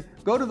 And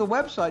go to the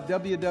website,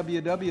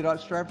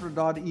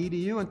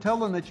 www.stratford.edu, and tell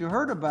them that you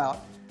heard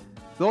about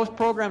those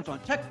programs on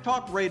Tech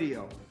Talk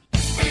Radio.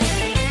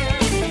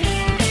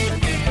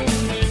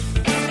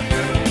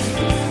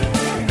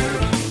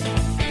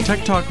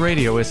 Tech Talk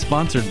Radio is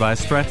sponsored by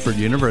Stratford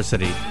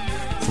University.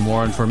 For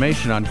more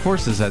information on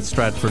courses at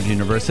Stratford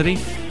University,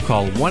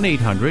 call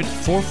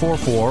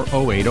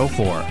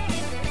 1-800-444-0804.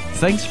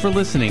 Thanks for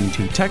listening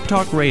to Tech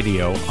Talk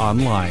Radio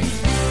Online.